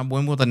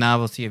when will the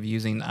novelty of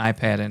using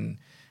iPad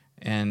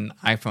and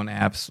iPhone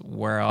apps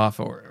wear off,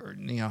 or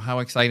how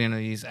exciting are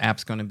these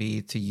apps going to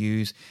be to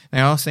use?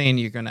 They're all saying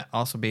you're going to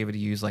also be able to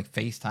use like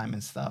FaceTime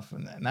and stuff,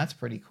 and that's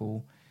pretty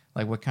cool.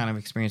 Like, what kind of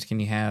experience can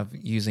you have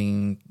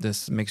using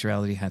this mixed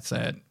reality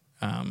headset?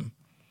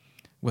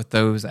 with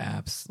those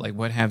apps? Like,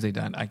 what have they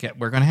done?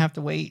 We're gonna have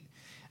to wait.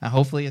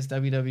 Hopefully, it's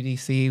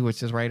WWDC,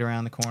 which is right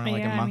around the corner,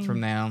 like a month from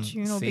now.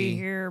 June will be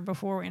here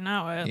before we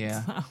know it.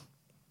 Yeah. So.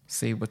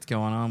 See what's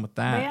going on with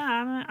that. But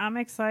yeah, I'm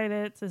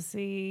excited to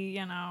see,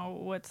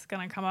 what's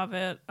going to come of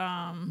it.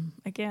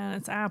 Again,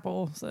 it's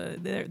Apple, so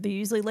they're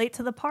usually late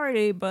to the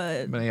party,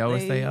 but they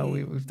always say, "Oh,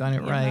 we've done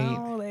it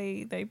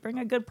right." They bring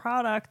a good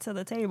product to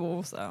the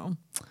table, so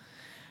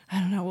I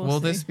don't know. Will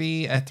see. this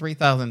be at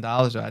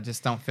 $3,000? I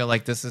just don't feel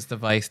like this is the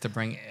device to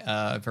bring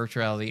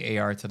virtual reality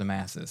AR to the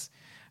masses.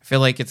 I feel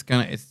like if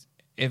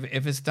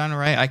it's done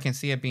right, I can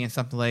see it being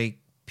something like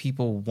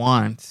people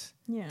want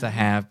to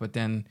have, but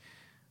then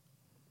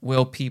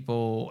will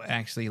people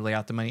actually lay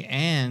out the money?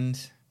 And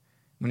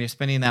when you're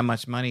spending that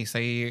much money,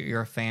 say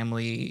you're a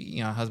family,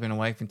 husband and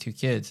wife and 2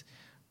 kids,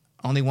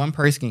 only one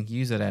person can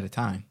use it at a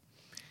time.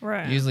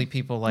 Right. Usually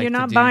people like you're to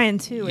not do, buying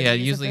 2. Yeah,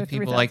 usually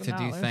people like to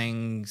do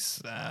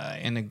things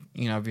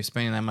if you're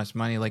spending that much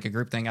money, like a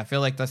group thing. I feel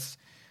like that's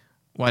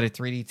why the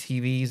 3D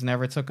TVs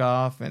never took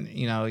off. And,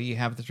 you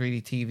have the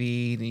 3D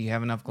TV, you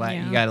have enough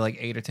glass. You got like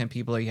 8 or 10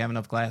 people, you have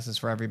enough glasses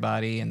for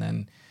everybody. And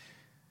then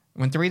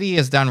when 3D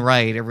is done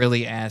right, it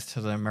really adds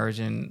to the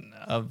immersion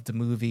of the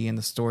movie and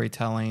the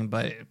storytelling.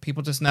 But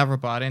people just never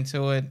bought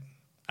into it.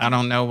 I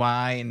don't know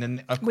why. And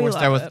then, of course,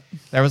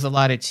 there was a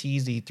lot of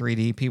cheesy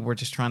 3D. People were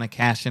just trying to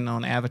cash in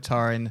on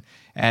Avatar and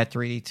add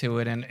 3D to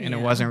it, and it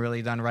wasn't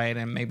really done right.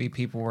 And maybe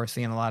people were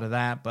seeing a lot of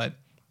that. But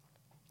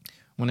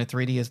when the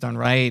 3D is done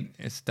right,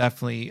 it's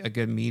definitely a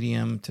good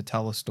medium to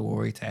tell a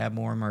story, to add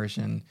more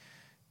immersion,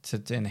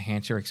 to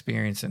enhance your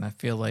experience. And I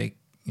feel like,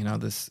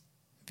 this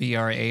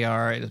VR,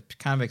 AR, it's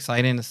kind of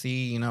exciting to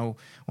see, one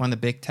of the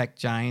big tech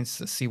giants,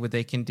 to see what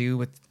they can do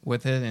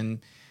with it, and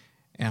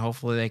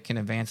hopefully they can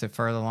advance it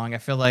further along. I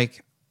feel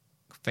like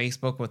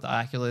Facebook with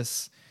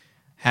Oculus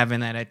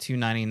having that at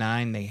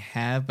 $299, they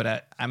have,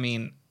 but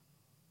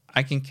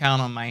I can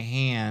count on my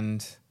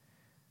hand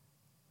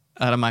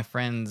out of my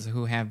friends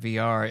who have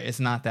VR. It's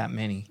not that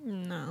many.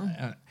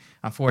 No.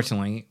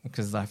 Unfortunately,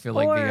 because I feel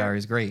like VR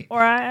is great.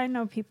 Or I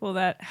know people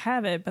that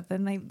have it, but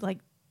then they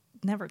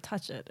never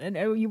touch it, and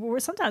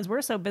sometimes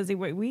we're so busy.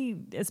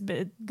 It's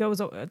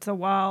a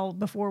while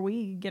before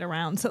we get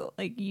around to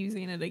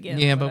using it again.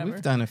 Yeah, but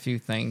we've done a few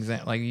things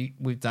that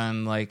we've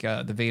done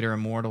the Vader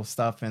Immortal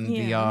stuff in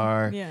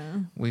VR. Yeah,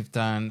 we've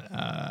done.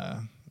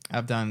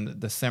 I've done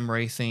the sim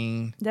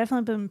racing.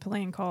 Definitely been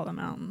playing Call of the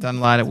Mountain.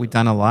 We've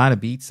done a lot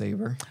of Beat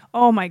Saber.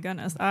 Oh my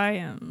goodness, I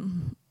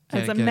am.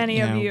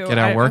 Many of you get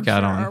our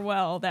workout on. Are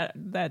well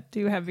that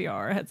do have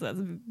VR headsets.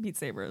 Beat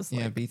Sabers.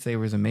 Beat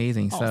Saber is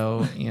amazing.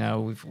 Awesome.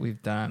 So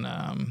we've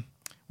done.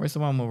 Where's the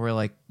one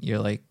where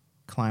you're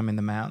climbing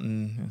the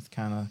mountain? It's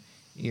kind of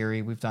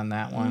eerie. We've done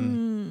that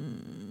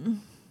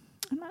one.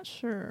 I'm not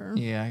sure.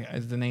 Yeah,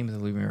 the name is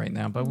eluding me right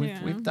now. But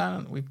we've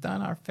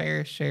done our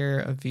fair share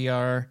of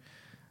VR.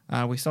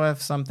 We still have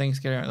some things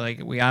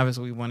getting we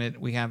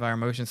have our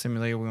motion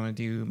simulator. We want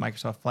to do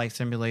Microsoft Flight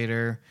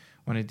Simulator.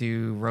 Want to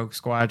do Rogue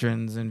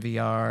Squadrons in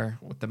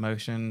VR with the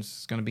motions.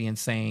 It's going to be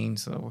insane.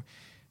 So,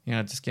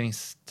 just getting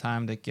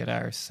time to get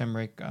our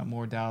SimRig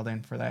more dialed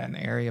in for that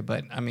area.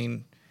 But I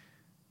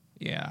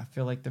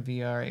feel like the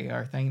VR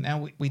AR thing.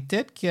 Now we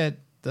did get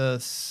the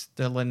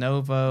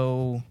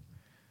Lenovo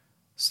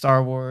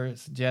Star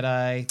Wars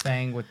Jedi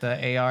thing with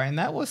the AR, and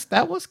that was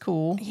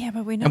cool. Yeah,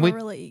 but we never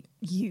really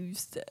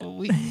used it.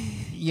 We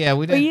didn't.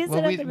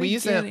 We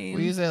used it.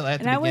 We use it at the beginning.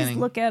 And I always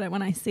look at it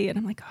when I see it.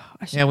 I'm like, oh,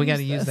 I should. Yeah, we got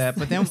to use that.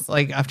 But then,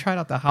 I've tried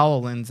out the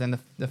HoloLens, and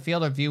the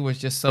field of view was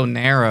just so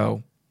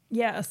narrow.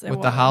 Yes,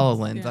 with the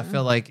HoloLens, I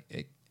feel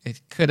like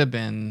it could have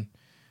been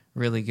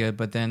really good,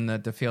 but then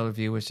the field of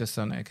view was just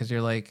so narrow because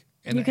you're like.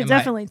 You could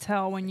definitely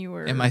tell when you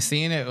were. Am I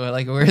seeing it? Or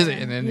where is it?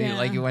 And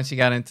then once you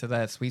got into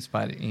that sweet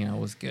spot, it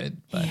was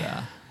good. But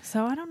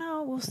so I don't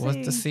know. We'll see. We'll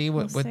have to see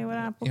what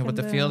Apple what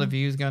the field of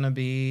view is going to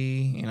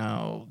be.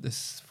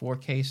 This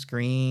 4K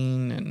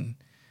screen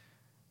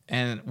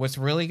and what's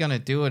really going to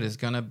do it is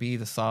going to be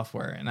the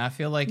software. And I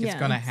feel like it's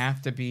going to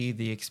have to be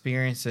the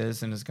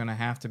experiences, and it's going to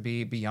have to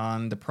be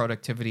beyond the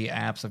productivity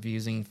apps of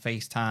using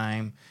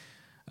FaceTime,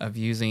 of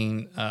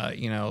using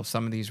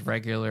some of these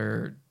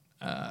regular.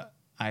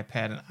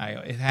 iPad and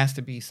iOS. It has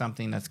to be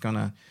something that's going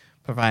to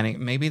provide.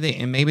 Maybe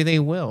they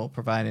will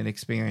provide an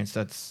experience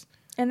that's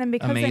and then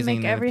because amazing, they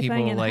make everything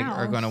people in-house.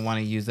 Are going to want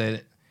to use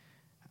it.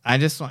 I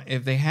just want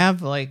if they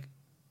have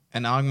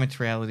an augmented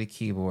reality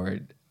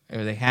keyboard,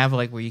 or they have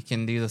where you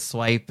can do the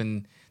swipe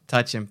and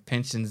touch and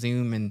pinch and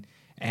zoom and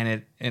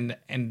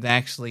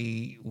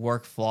actually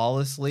work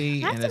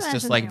flawlessly, and it's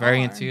just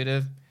very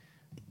intuitive.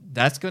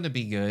 That's going to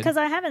be good. Because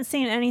I haven't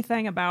seen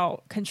anything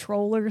about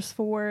controllers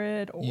for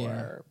it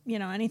or,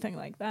 anything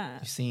like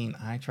that. You've seen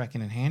eye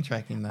tracking and hand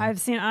tracking, though. I've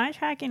seen eye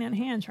tracking and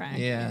hand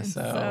tracking. Yeah,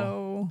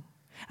 so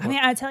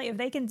I tell you, if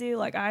they can do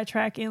eye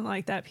tracking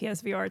like that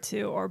PSVR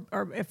 2,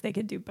 or if they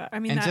could do,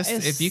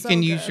 if you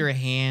can use your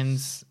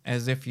hands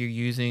as if you're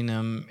using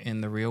them in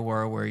the real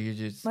world, where you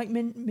just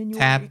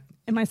tap.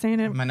 Am I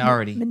saying it?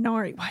 Minority.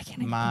 Why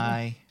can't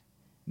I?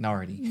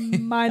 Minority.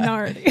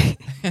 Minority.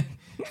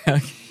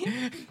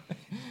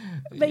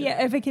 But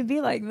yeah, if it could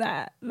be like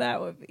that,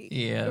 that would be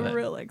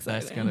real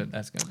exciting.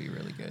 That's gonna be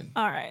really good.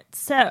 All right,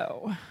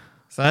 so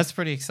that's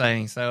pretty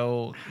exciting.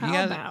 So you How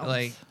gotta about-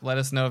 like let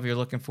us know if you're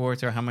looking forward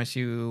to it, how much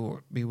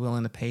you be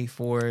willing to pay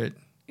for it.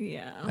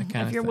 yeah, That kind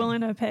if of you're thing.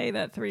 willing to pay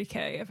that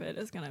 $3K, if it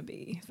is going to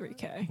be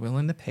 $3K.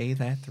 Willing to pay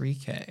that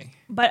 $3K.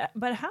 But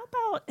how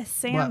about Well,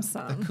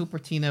 Samsung? the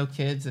Cupertino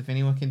kids, if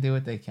anyone can do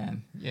it, they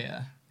can.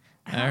 Yeah.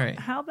 All right.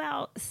 How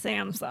about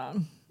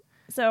Samsung?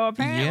 So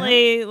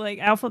apparently, like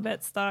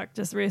Alphabet stock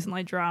just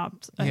recently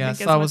dropped. I think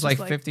saw it as was much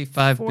like as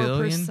 55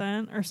 billion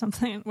 4% or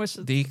something, which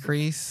is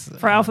decrease.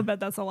 for Alphabet,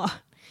 that's a lot.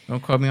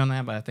 Don't quote me on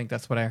that, but I think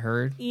that's what I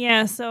heard.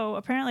 Yeah, so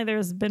apparently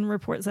there's been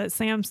reports that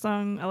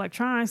Samsung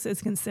Electronics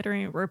is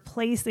considering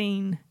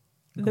replacing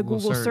the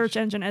Google search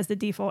engine as the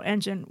default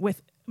engine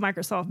with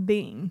Microsoft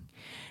Bing.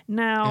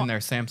 Now, In their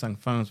Samsung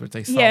phones, which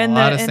they saw yeah, a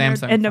lot of Samsung and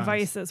phones.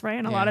 devices, right?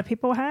 And a lot of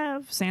people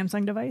have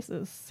Samsung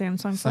devices,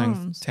 Samsung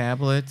phones.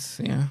 Tablets,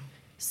 yeah.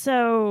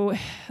 So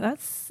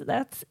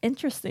that's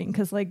interesting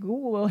because like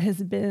Google has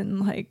been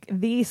like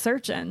the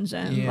search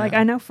engine. Yeah. Like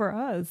I know for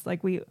us,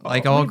 like we've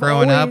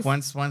growing up,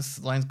 always-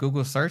 once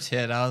Google search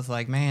hit, I was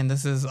like, man,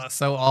 this is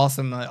so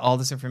awesome. All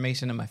this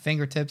information at my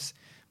fingertips.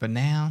 But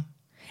now,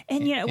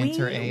 and you know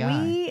enter we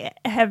AI.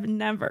 have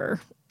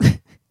never,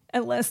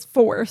 unless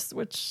forced,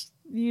 which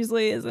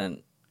usually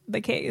isn't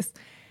the case,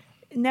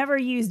 never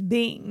used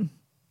Bing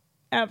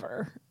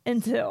ever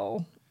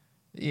until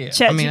yeah,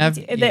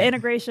 ChatGPT, the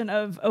integration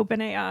of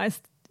OpenAI's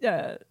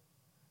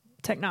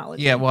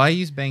technology. Yeah, well, I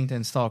use Bing to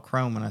install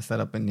Chrome when I set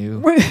up a new,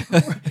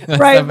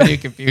 Right. a new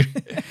computer.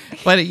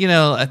 But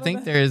I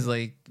think there is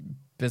like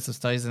business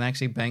studies, and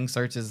actually Bing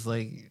search is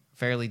like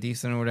fairly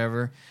decent or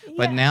whatever.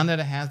 But Yeah. now that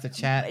it has the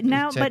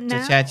Now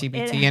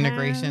ChatGPT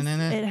integration in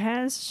it, It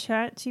has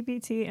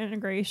ChatGPT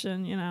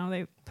integration.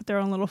 They put their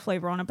own little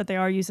flavor on it, but they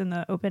are using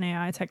the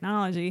OpenAI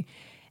technology.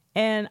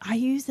 And I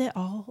use it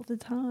all the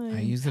time. I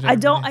use it I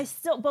every don't. day. I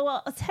still.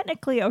 But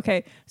technically,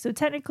 okay. So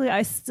technically,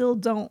 I still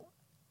don't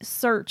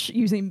search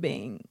using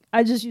Bing.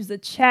 I just use the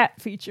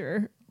chat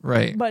feature.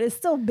 right? But it's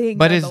still Bing.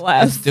 But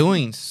nonetheless. it's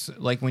doing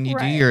like when you do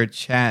Right. your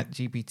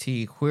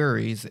ChatGPT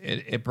queries,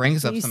 it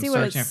brings up You some see what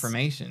search it's-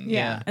 information.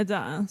 Yeah, it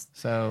does.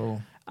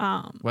 So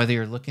whether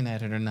you're looking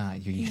at it or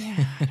not, you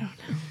Yeah, I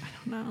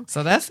don't know.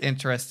 So that's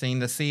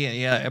interesting to see.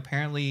 Yeah,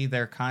 apparently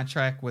their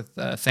contract with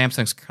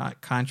Samsung's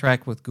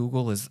contract with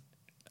Google is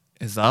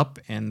up,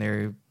 and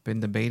they've been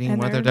debating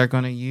And whether they're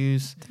going to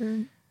use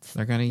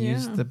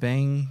Yeah. the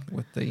Bing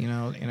with the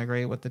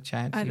integrate with the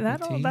Chat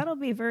GPT. That'll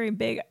be very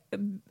big.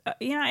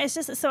 It's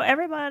just so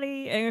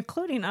everybody,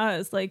 including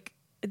us, like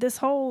this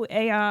whole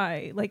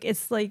AI, like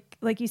it's like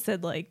you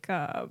said, like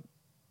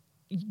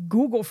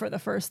Google for the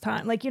first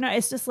time. Like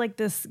it's just like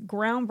this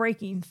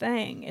groundbreaking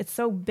thing. It's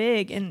so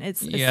big and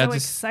it's so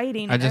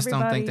exciting. I just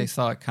don't think they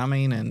saw it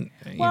coming, and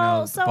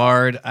so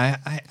Bard.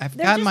 I've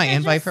gotten my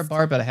invite for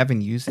Bard, but I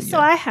haven't used it yet. So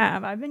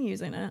I've been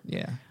using it.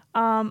 Yeah.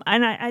 And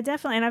I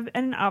definitely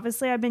and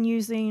obviously I've been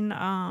using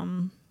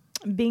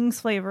Bing's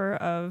flavor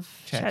of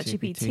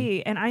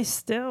ChatGPT, and I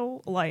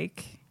still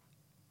like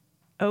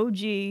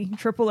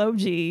triple OG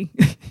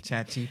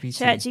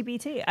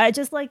ChatGPT. I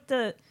just like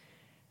the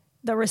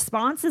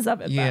responses of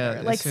it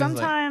better. Like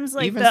sometimes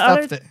like even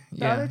the stuff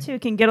other two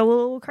can get a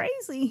little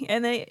crazy,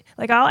 and they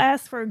like I'll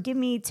ask for give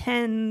me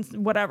 10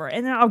 whatever,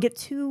 and then I'll get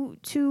two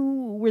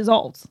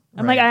results.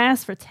 I'm like, Right. I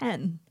asked for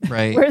 10.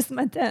 Right. Where's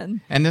my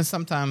 10? And then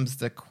sometimes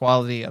the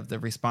quality of the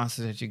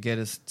responses that you get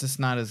is just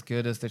not as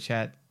good as the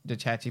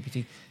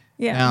ChatGPT.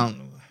 Yeah. Now,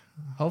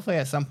 hopefully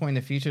at some point in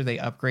the future they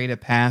upgrade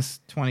it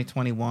past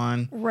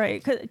 2021.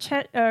 Right, because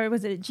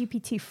was it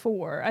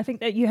GPT-4? I think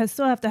that you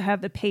still have to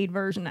have the paid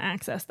version to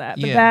access that,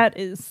 but Yeah. that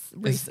is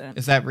recent.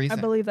 Is that recent?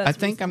 I believe that's I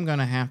think recent. I'm going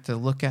to have to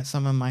look at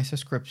some of my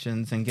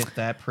subscriptions and get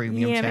that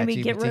premium Yeah, ChatGPT.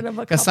 maybe get rid of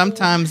a Because couple.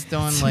 sometimes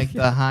during like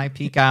the high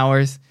peak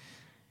hours,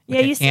 Yeah,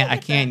 like, you I still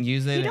can't get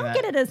use it. You don't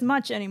get it as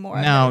much anymore.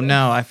 I No, believe.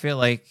 no. I feel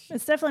like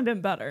It's definitely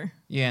been better.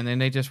 yeah, and then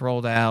they just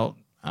rolled out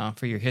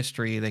for your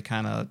history. They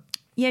kind of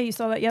Yeah, you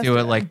saw that yesterday. do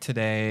it like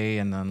today,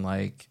 and then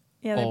like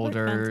Yeah, they put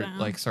older that down.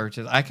 like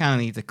searches. I kind of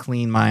need to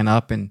clean mine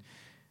up and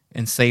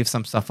save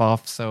some stuff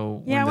off.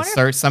 So Yeah, I when the wonder if-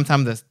 search,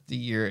 sometimes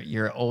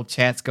your old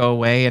chats go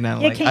away, and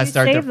then Yeah, like can I you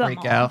start to save them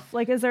freak out. off?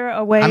 Like, is there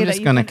a way I'm that just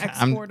you gonna. can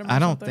export them? I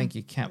don't think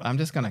you can. I'm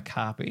just gonna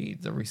copy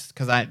the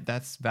because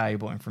that's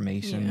valuable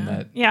information. Yeah.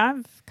 That Yeah,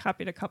 I've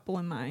copied a couple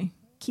in my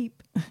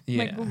Keep, my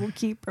Yeah. Google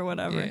Keep or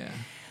whatever. yeah.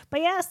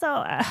 But yeah, so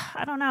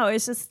I don't know.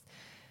 It's just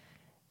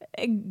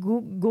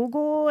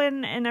Google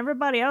and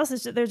everybody else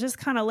is they're just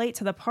kind of late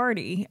to the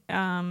party.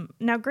 Now,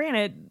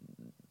 granted,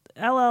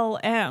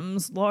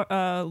 LLMs,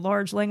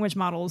 large language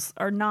models,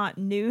 are not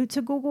new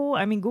to Google.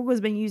 I mean,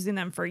 Google's been using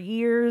them for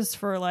years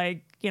for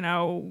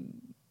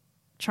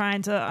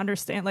trying to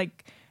understand,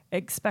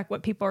 expect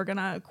what people are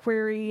gonna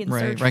query and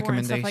search for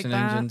and stuff like recommendation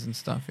that. engines and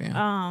stuff.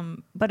 Yeah.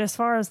 But as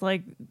far as what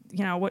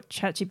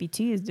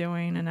ChatGPT is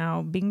doing and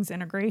now Bing's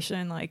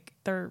integration,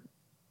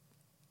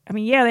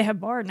 they have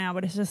Bard now,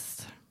 but it's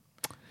just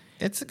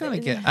It's gonna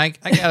get. I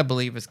gotta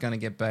believe it's gonna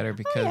get better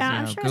because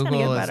I'm sure it's gonna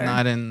Google get is better.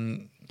 not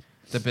in.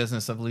 the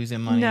business of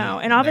losing money. No,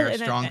 and they're obviously,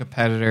 a strong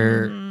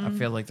competitor. I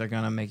feel like they're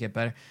going to make it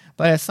better.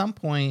 But at some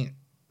point,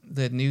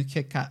 the new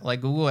kick,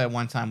 like Google at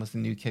one time was the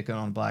new kick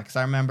on the block. Because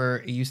I remember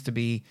it used to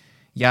be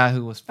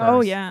Yahoo was first.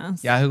 Oh,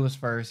 yes. Yahoo was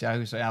first. I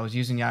was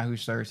using Yahoo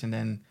search, and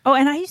then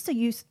and I used to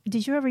use.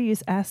 Did you ever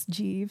use Ask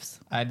Jeeves?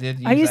 I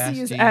did. I used to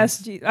use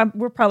Ask Jeeves.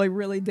 We're probably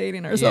really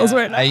dating ourselves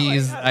right now. I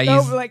use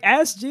like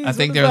Ask Jeeves. I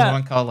think there was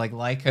one called like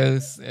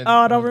Lycos.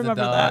 I don't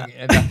remember that.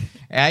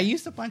 And I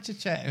used a bunch of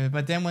chat,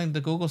 but then when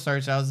the Google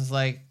search, I was just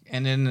like,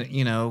 and then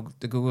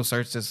the Google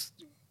search just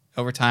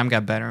over time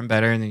got better and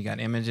better, and then you got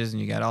images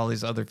and you got all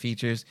these other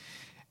features,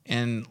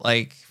 and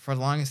like for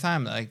the longest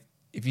time, like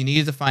if you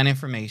needed to find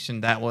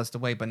information, that was the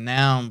way. But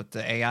now with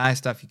the AI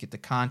stuff, you get the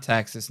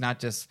context. It's not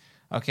just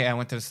okay. I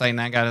went to the site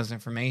and I got this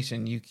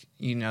information.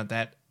 You know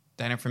that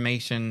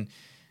information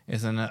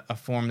is in a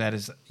form that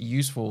is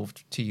useful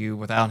to you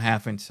without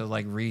having to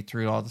like read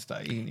through all the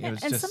stuff. It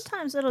was and just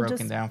sometimes it'll broken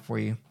just down for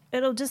you.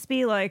 It'll just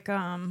be like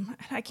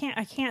I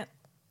can't.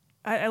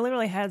 I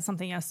literally had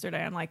something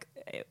yesterday. I'm like,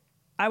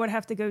 I would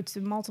have to go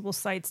to multiple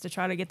sites to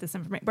try to get this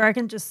information, but I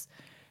can just.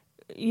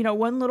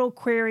 One little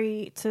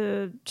query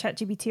to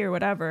ChatGPT or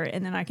whatever,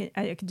 and then I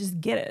could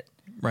just get it.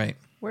 Right.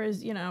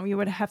 Whereas, you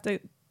would have to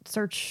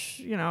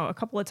search, a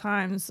couple of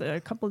times, a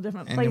couple of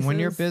different places. And when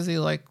you're busy,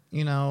 like,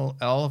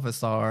 all of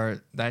us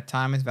are, that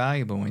time is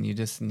valuable, and you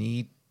just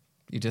need,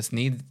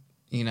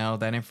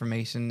 that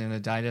information in a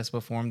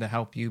digestible form to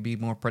help you be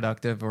more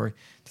productive or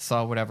to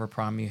solve whatever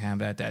problem you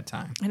have at that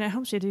time. And it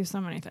helps you do so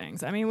many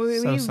things. I mean,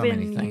 we've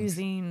been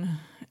using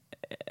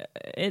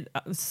it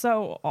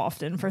so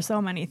often for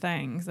so many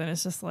things, and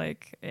it's just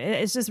like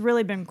it's just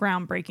really been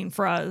groundbreaking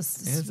for us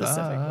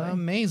specifically.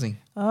 Amazing.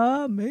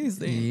 Yeah.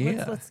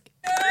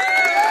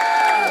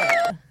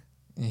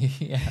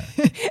 Yeah.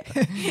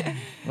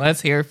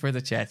 Let's hear it for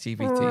the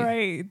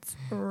ChatGPT.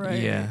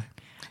 Right. Yeah.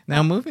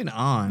 Now moving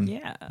on.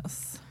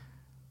 Yes.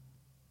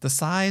 The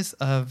size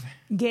of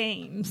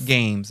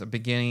games are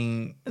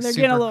beginning They're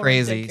super getting a little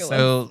crazy. ridiculous.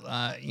 So,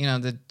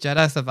 the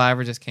Jedi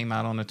Survivor just came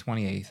out on the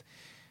 28th.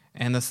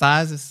 And the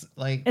size is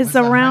like... It's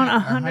around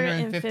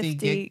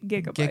 150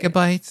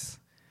 gigabytes.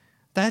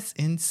 That's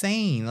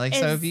insane. Like,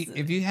 so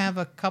if you have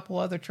a couple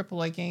other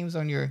AAA games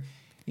on your...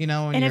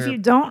 if you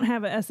don't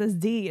have an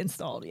SSD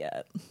installed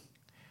yet...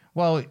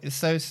 Well,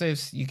 so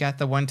you got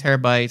the 1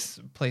 terabyte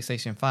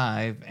PlayStation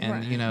 5, and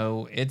right.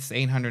 It's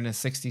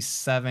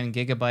 867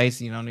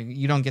 gigabytes.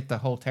 You don't get the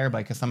whole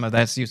terabyte because some of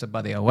that's used up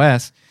by the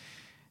OS.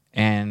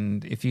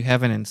 And if you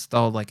haven't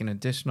installed like an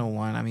additional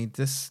one, I mean,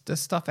 this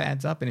stuff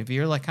adds up. And if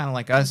you're like kind of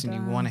like us, and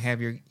you want to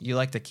have you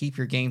like to keep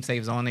your game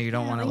saves on there, you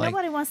don't want to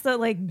nobody wants to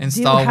like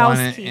install do one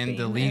and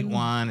delete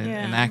one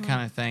and that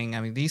kind of thing.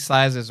 I mean, these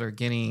sizes are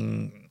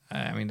getting.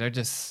 I mean, they're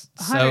just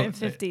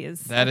 150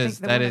 is that I is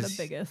think that one is of the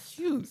biggest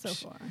huge so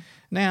far.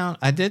 Now,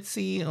 I did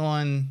see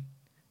on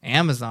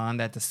Amazon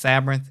that the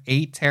Sabrent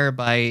 8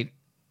 terabyte,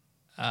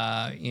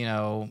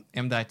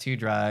 M.2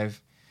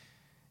 drive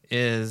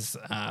is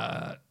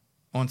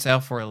on sale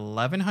for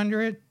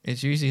 $1,100.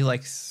 It's usually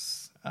like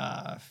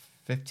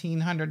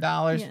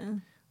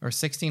 $1,500 or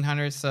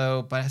 $1,600.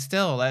 So, but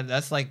still,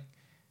 that's like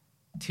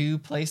 2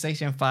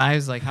 PlayStation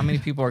 5s. Like, how many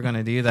people are going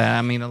to do that?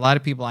 I mean, a lot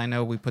of people I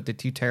know, we put the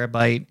 2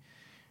 terabyte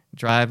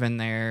drive in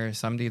there.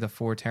 Some do the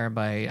 4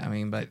 terabyte. I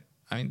mean,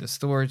 the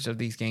storage of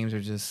these games are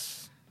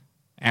just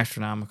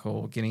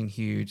astronomical, getting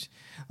huge.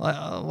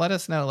 Let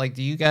us know. Like,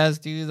 do you guys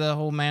do the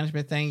whole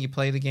management thing? You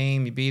play the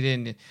game, you beat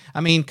it,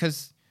 and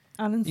because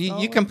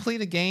you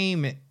complete a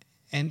game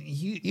and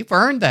you've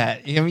earned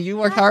that. I mean, you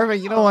work hard, but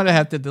you don't want to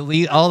have to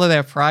delete all of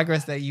that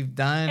progress that you've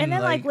done, and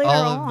then like all later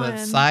of on, the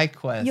side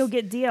quests. You'll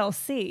get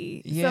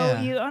DLC. Yeah.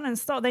 So you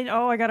uninstall.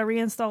 I got to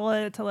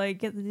reinstall it to like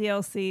get the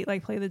DLC,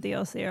 like play the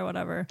DLC or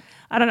whatever.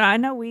 I don't know. I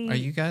know we. Are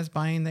you guys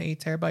buying the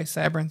 8 terabyte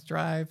Sabrent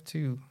drive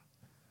too?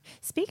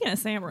 Speaking of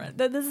Sabrent,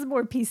 this is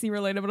more PC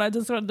related, but I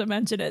just wanted to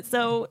mention it.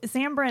 So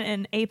Sabrent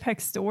and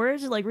Apex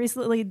Storage, like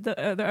recently,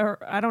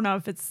 I don't know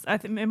if I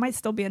think it might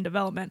still be in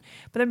development,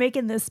 but they're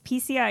making this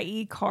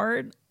PCIe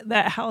card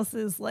that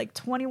houses like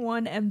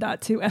 21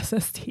 M.2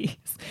 SSDs.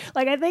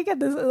 Like, I think at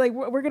this, like,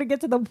 we're gonna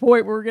get to the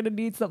point where we're gonna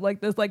need something like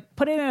this. Like,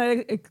 put it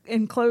in an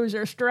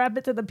enclosure, strap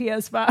it to the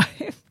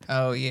PS5.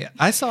 Oh yeah,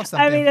 I saw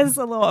something. I mean, it's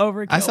a little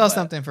overkill. I saw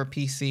something for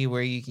PC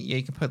where you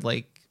can put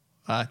like.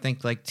 I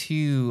think like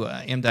 2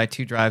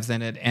 M.2 drives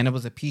in it, and it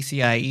was a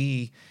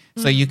PCIe,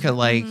 so you could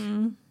like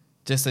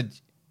just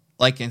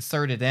like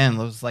insert it in. It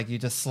was like you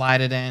just slide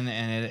it in,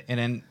 and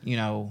then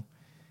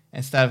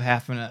instead of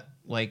having to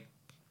like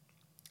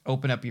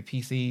open up your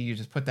PC, you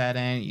just put that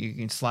in. You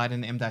can slide in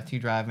the M.2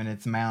 drive, and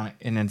it's mounted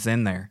and it's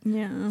in there.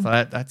 Yeah,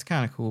 so that's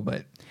kind of cool.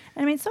 But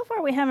I mean, so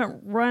far we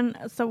haven't run.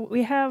 So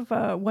we have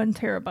 1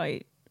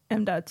 terabyte.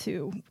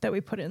 M.2 that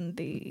we put in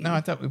the... No, I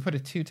thought we put a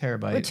 2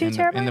 terabyte,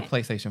 in the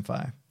PlayStation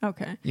 5.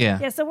 Okay.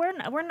 Yeah. So we're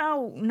nowhere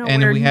and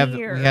then we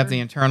near... have the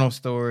internal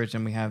storage,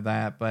 and we have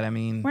that, but I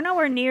mean... We're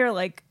nowhere near,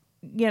 like,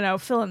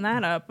 filling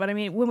that up. But I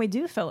mean, when we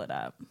do fill it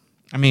up...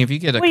 I mean, if you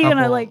get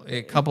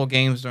a couple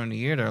games during the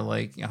year that are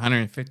like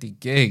 150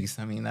 gigs,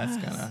 I mean, that's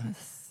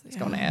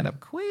gonna add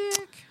up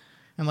quick.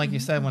 And like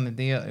you said, when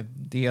the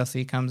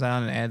DLC comes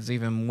out and adds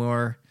even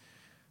more,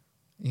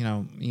 you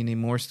need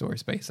more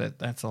storage space.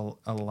 That's a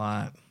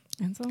lot.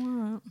 It's a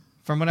lot.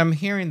 From what I'm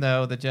hearing,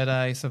 though, the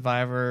Jedi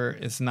Survivor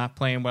is not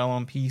playing well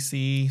on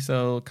PC,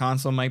 so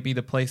console might be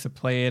the place to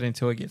play it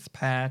until it gets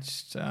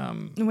patched.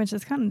 Which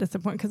is kind of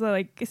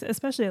disappointing because,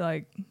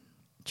 especially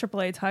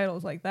AAA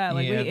titles like that.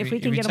 If we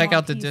can if you get check them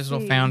out on the PC, Digital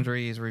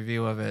Foundry's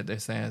review of it, they're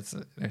saying it's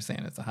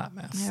a hot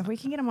mess. Yeah, if we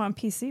can get them on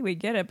PC, we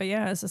get it. But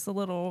yeah, it's just a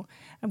little.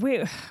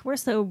 We're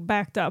so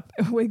backed up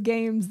with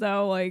games,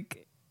 though. I'm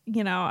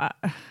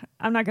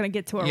not going to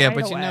get to it. Yeah, right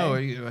but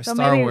away.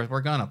 Star Wars,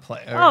 we're gonna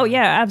play. Oh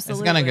yeah,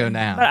 absolutely. It's gonna go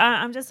down. But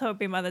I'm just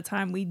hoping by the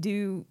time we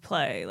do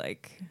play,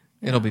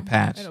 it'll be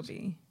patched. It'll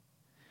be.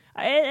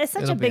 It's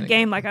such a big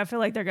game. I feel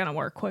like they're gonna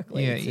work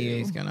quickly. Yeah,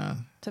 EA's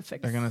gonna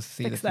fix. They're gonna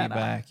see the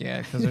feedback.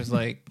 Yeah, because there's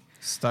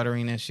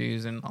stuttering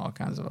issues and all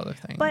kinds of other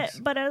things.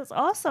 But it's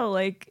also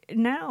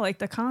now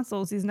the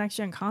consoles, these next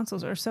gen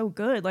consoles are so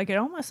good. It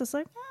almost is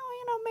maybe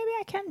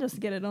I can just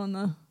get it on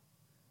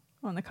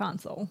the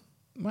console.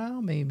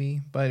 Well, maybe,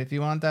 but if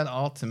you want that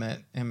ultimate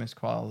image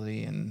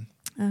quality, and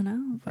I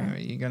know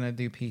you're gonna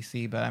do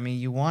PC, but I mean,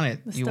 you want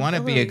it. You want it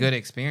to be a good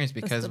experience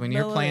because when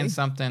you're playing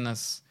something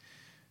that's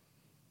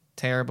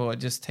terrible, it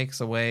just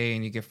takes away,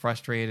 and you get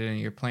frustrated,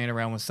 and you're playing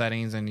around with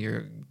settings, and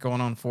you're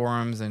going on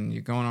forums, and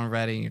you're going on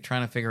Reddit, and you're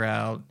trying to figure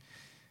out.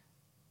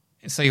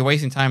 So you're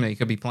wasting time that you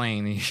could be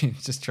playing, and you're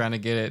just trying to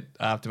get it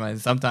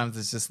optimized. Sometimes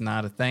it's just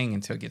not a thing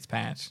until it gets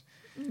patched.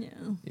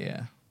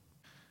 Yeah.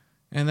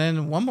 And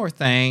then one more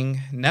thing,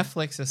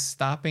 Netflix is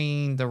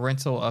stopping the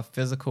rental of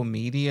physical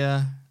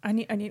media. I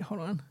need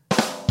hold on.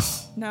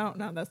 No,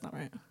 that's not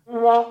right.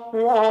 No,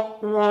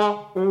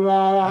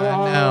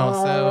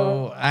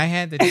 so I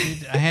had the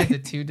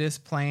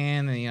 2-disc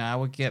plan, and I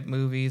would get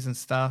movies and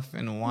stuff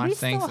and watch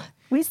things.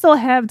 We still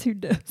have 2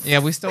 discs. Yeah,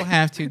 we still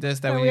have 2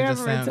 discs that we need to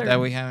send, that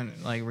we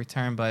haven't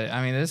returned. But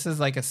I mean, this is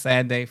a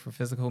sad day for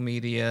physical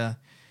media.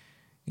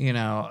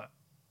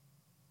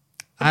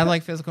 I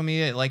like physical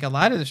media. A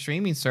lot of the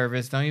streaming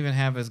service don't even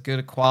have as good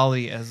a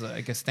quality as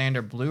a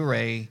standard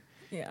Blu-ray.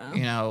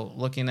 Yeah.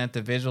 Looking at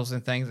the visuals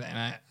and things, and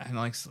I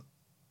like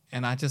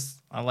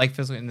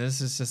physical. And this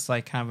is just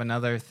kind of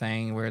another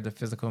thing where the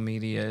physical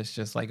media is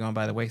just going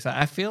by the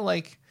wayside. I feel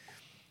like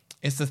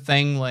it's the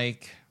thing when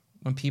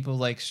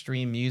people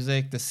stream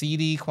music, the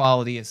CD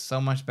quality is so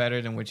much better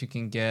than what you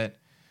can get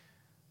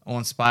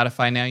on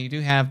Spotify. Now you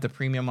do have the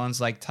premium ones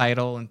like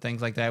Tidal and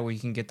things like that where you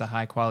can get the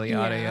high quality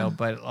audio,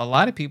 but a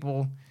lot of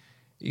people,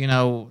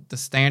 the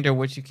standard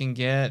what you can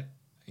get,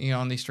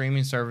 on these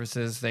streaming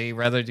services, they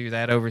rather do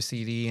that over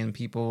CD, and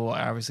people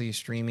obviously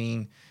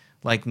streaming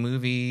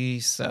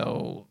movies.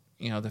 So,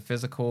 the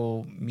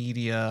physical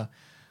media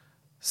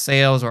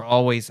sales are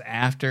always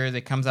after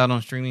it comes out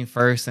on streaming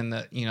first, and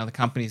the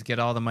companies get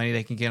all the money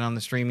they can get on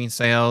the streaming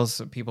sales.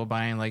 So people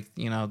buying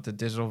the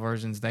digital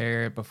versions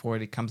there before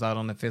it comes out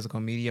on the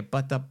physical media.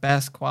 But the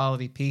best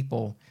quality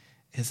people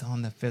is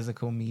on the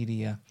physical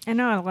media. I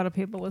know a lot of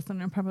people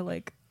listening are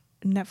probably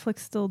Netflix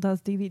still does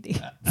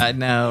DVD. I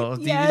know.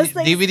 Yes,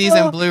 DVDs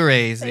and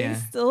Blu-rays. They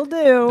still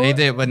do. They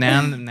do, but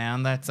now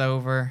that's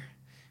over.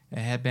 It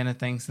had been a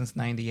thing since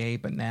 '98,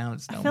 but now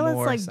it's no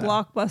more. I feel it's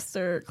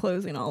Blockbuster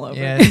closing all over.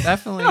 Yeah, it's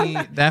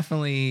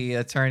definitely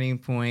a turning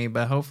point,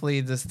 but hopefully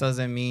this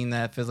doesn't mean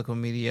that physical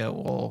media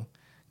will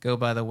go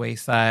by the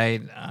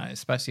wayside,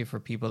 especially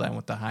for people that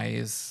want the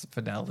highest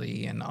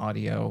fidelity and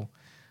audio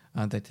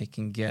that they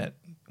can get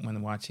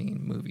when watching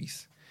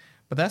movies.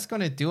 But that's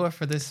going to do it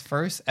for this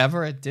first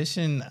ever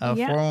edition of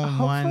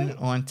 411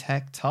 on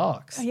Tech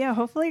Talks. Yeah,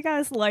 hopefully you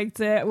guys liked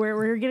it.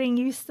 We're getting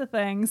used to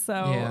things,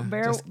 so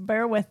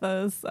bear with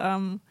us.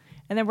 And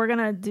then we're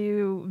gonna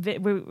do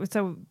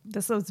so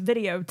this is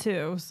video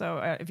too. So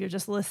if you're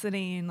just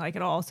listening,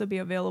 it'll also be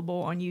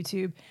available on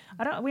YouTube.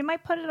 We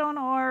might put it on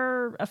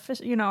our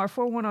official, our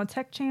 411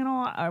 Tech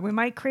channel. We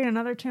might create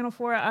another channel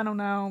for it. I don't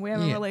know. We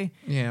haven't really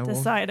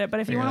decided.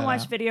 But if you want to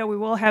watch video, we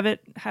will have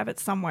it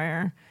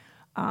somewhere.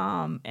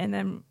 And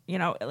then,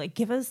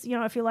 give us,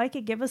 if you like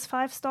it, give us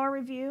 5-star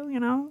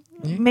review,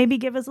 maybe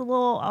give us a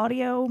little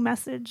audio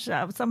message.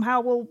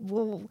 Somehow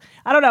we'll,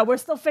 I don't know. We're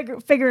still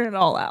figuring it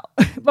all out,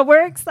 but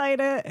we're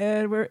excited,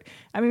 and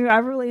I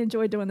really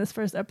enjoyed doing this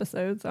first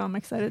episode, so I'm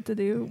excited to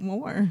do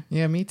more.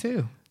 Yeah, me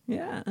too.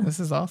 Yeah. This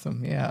is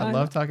awesome. Yeah. I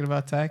love talking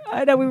about tech.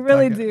 I know we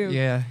really do.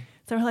 Yeah.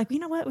 So we're you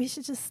know what? We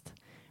should just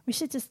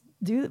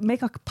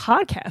make a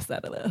podcast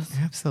out of this.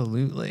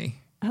 Absolutely.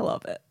 I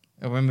love it.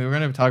 I mean, we're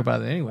going to talk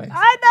about it anyway.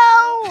 I know.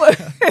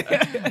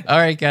 All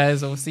right,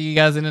 guys. We'll see you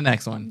guys in the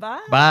next one.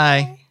 Bye.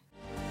 Bye.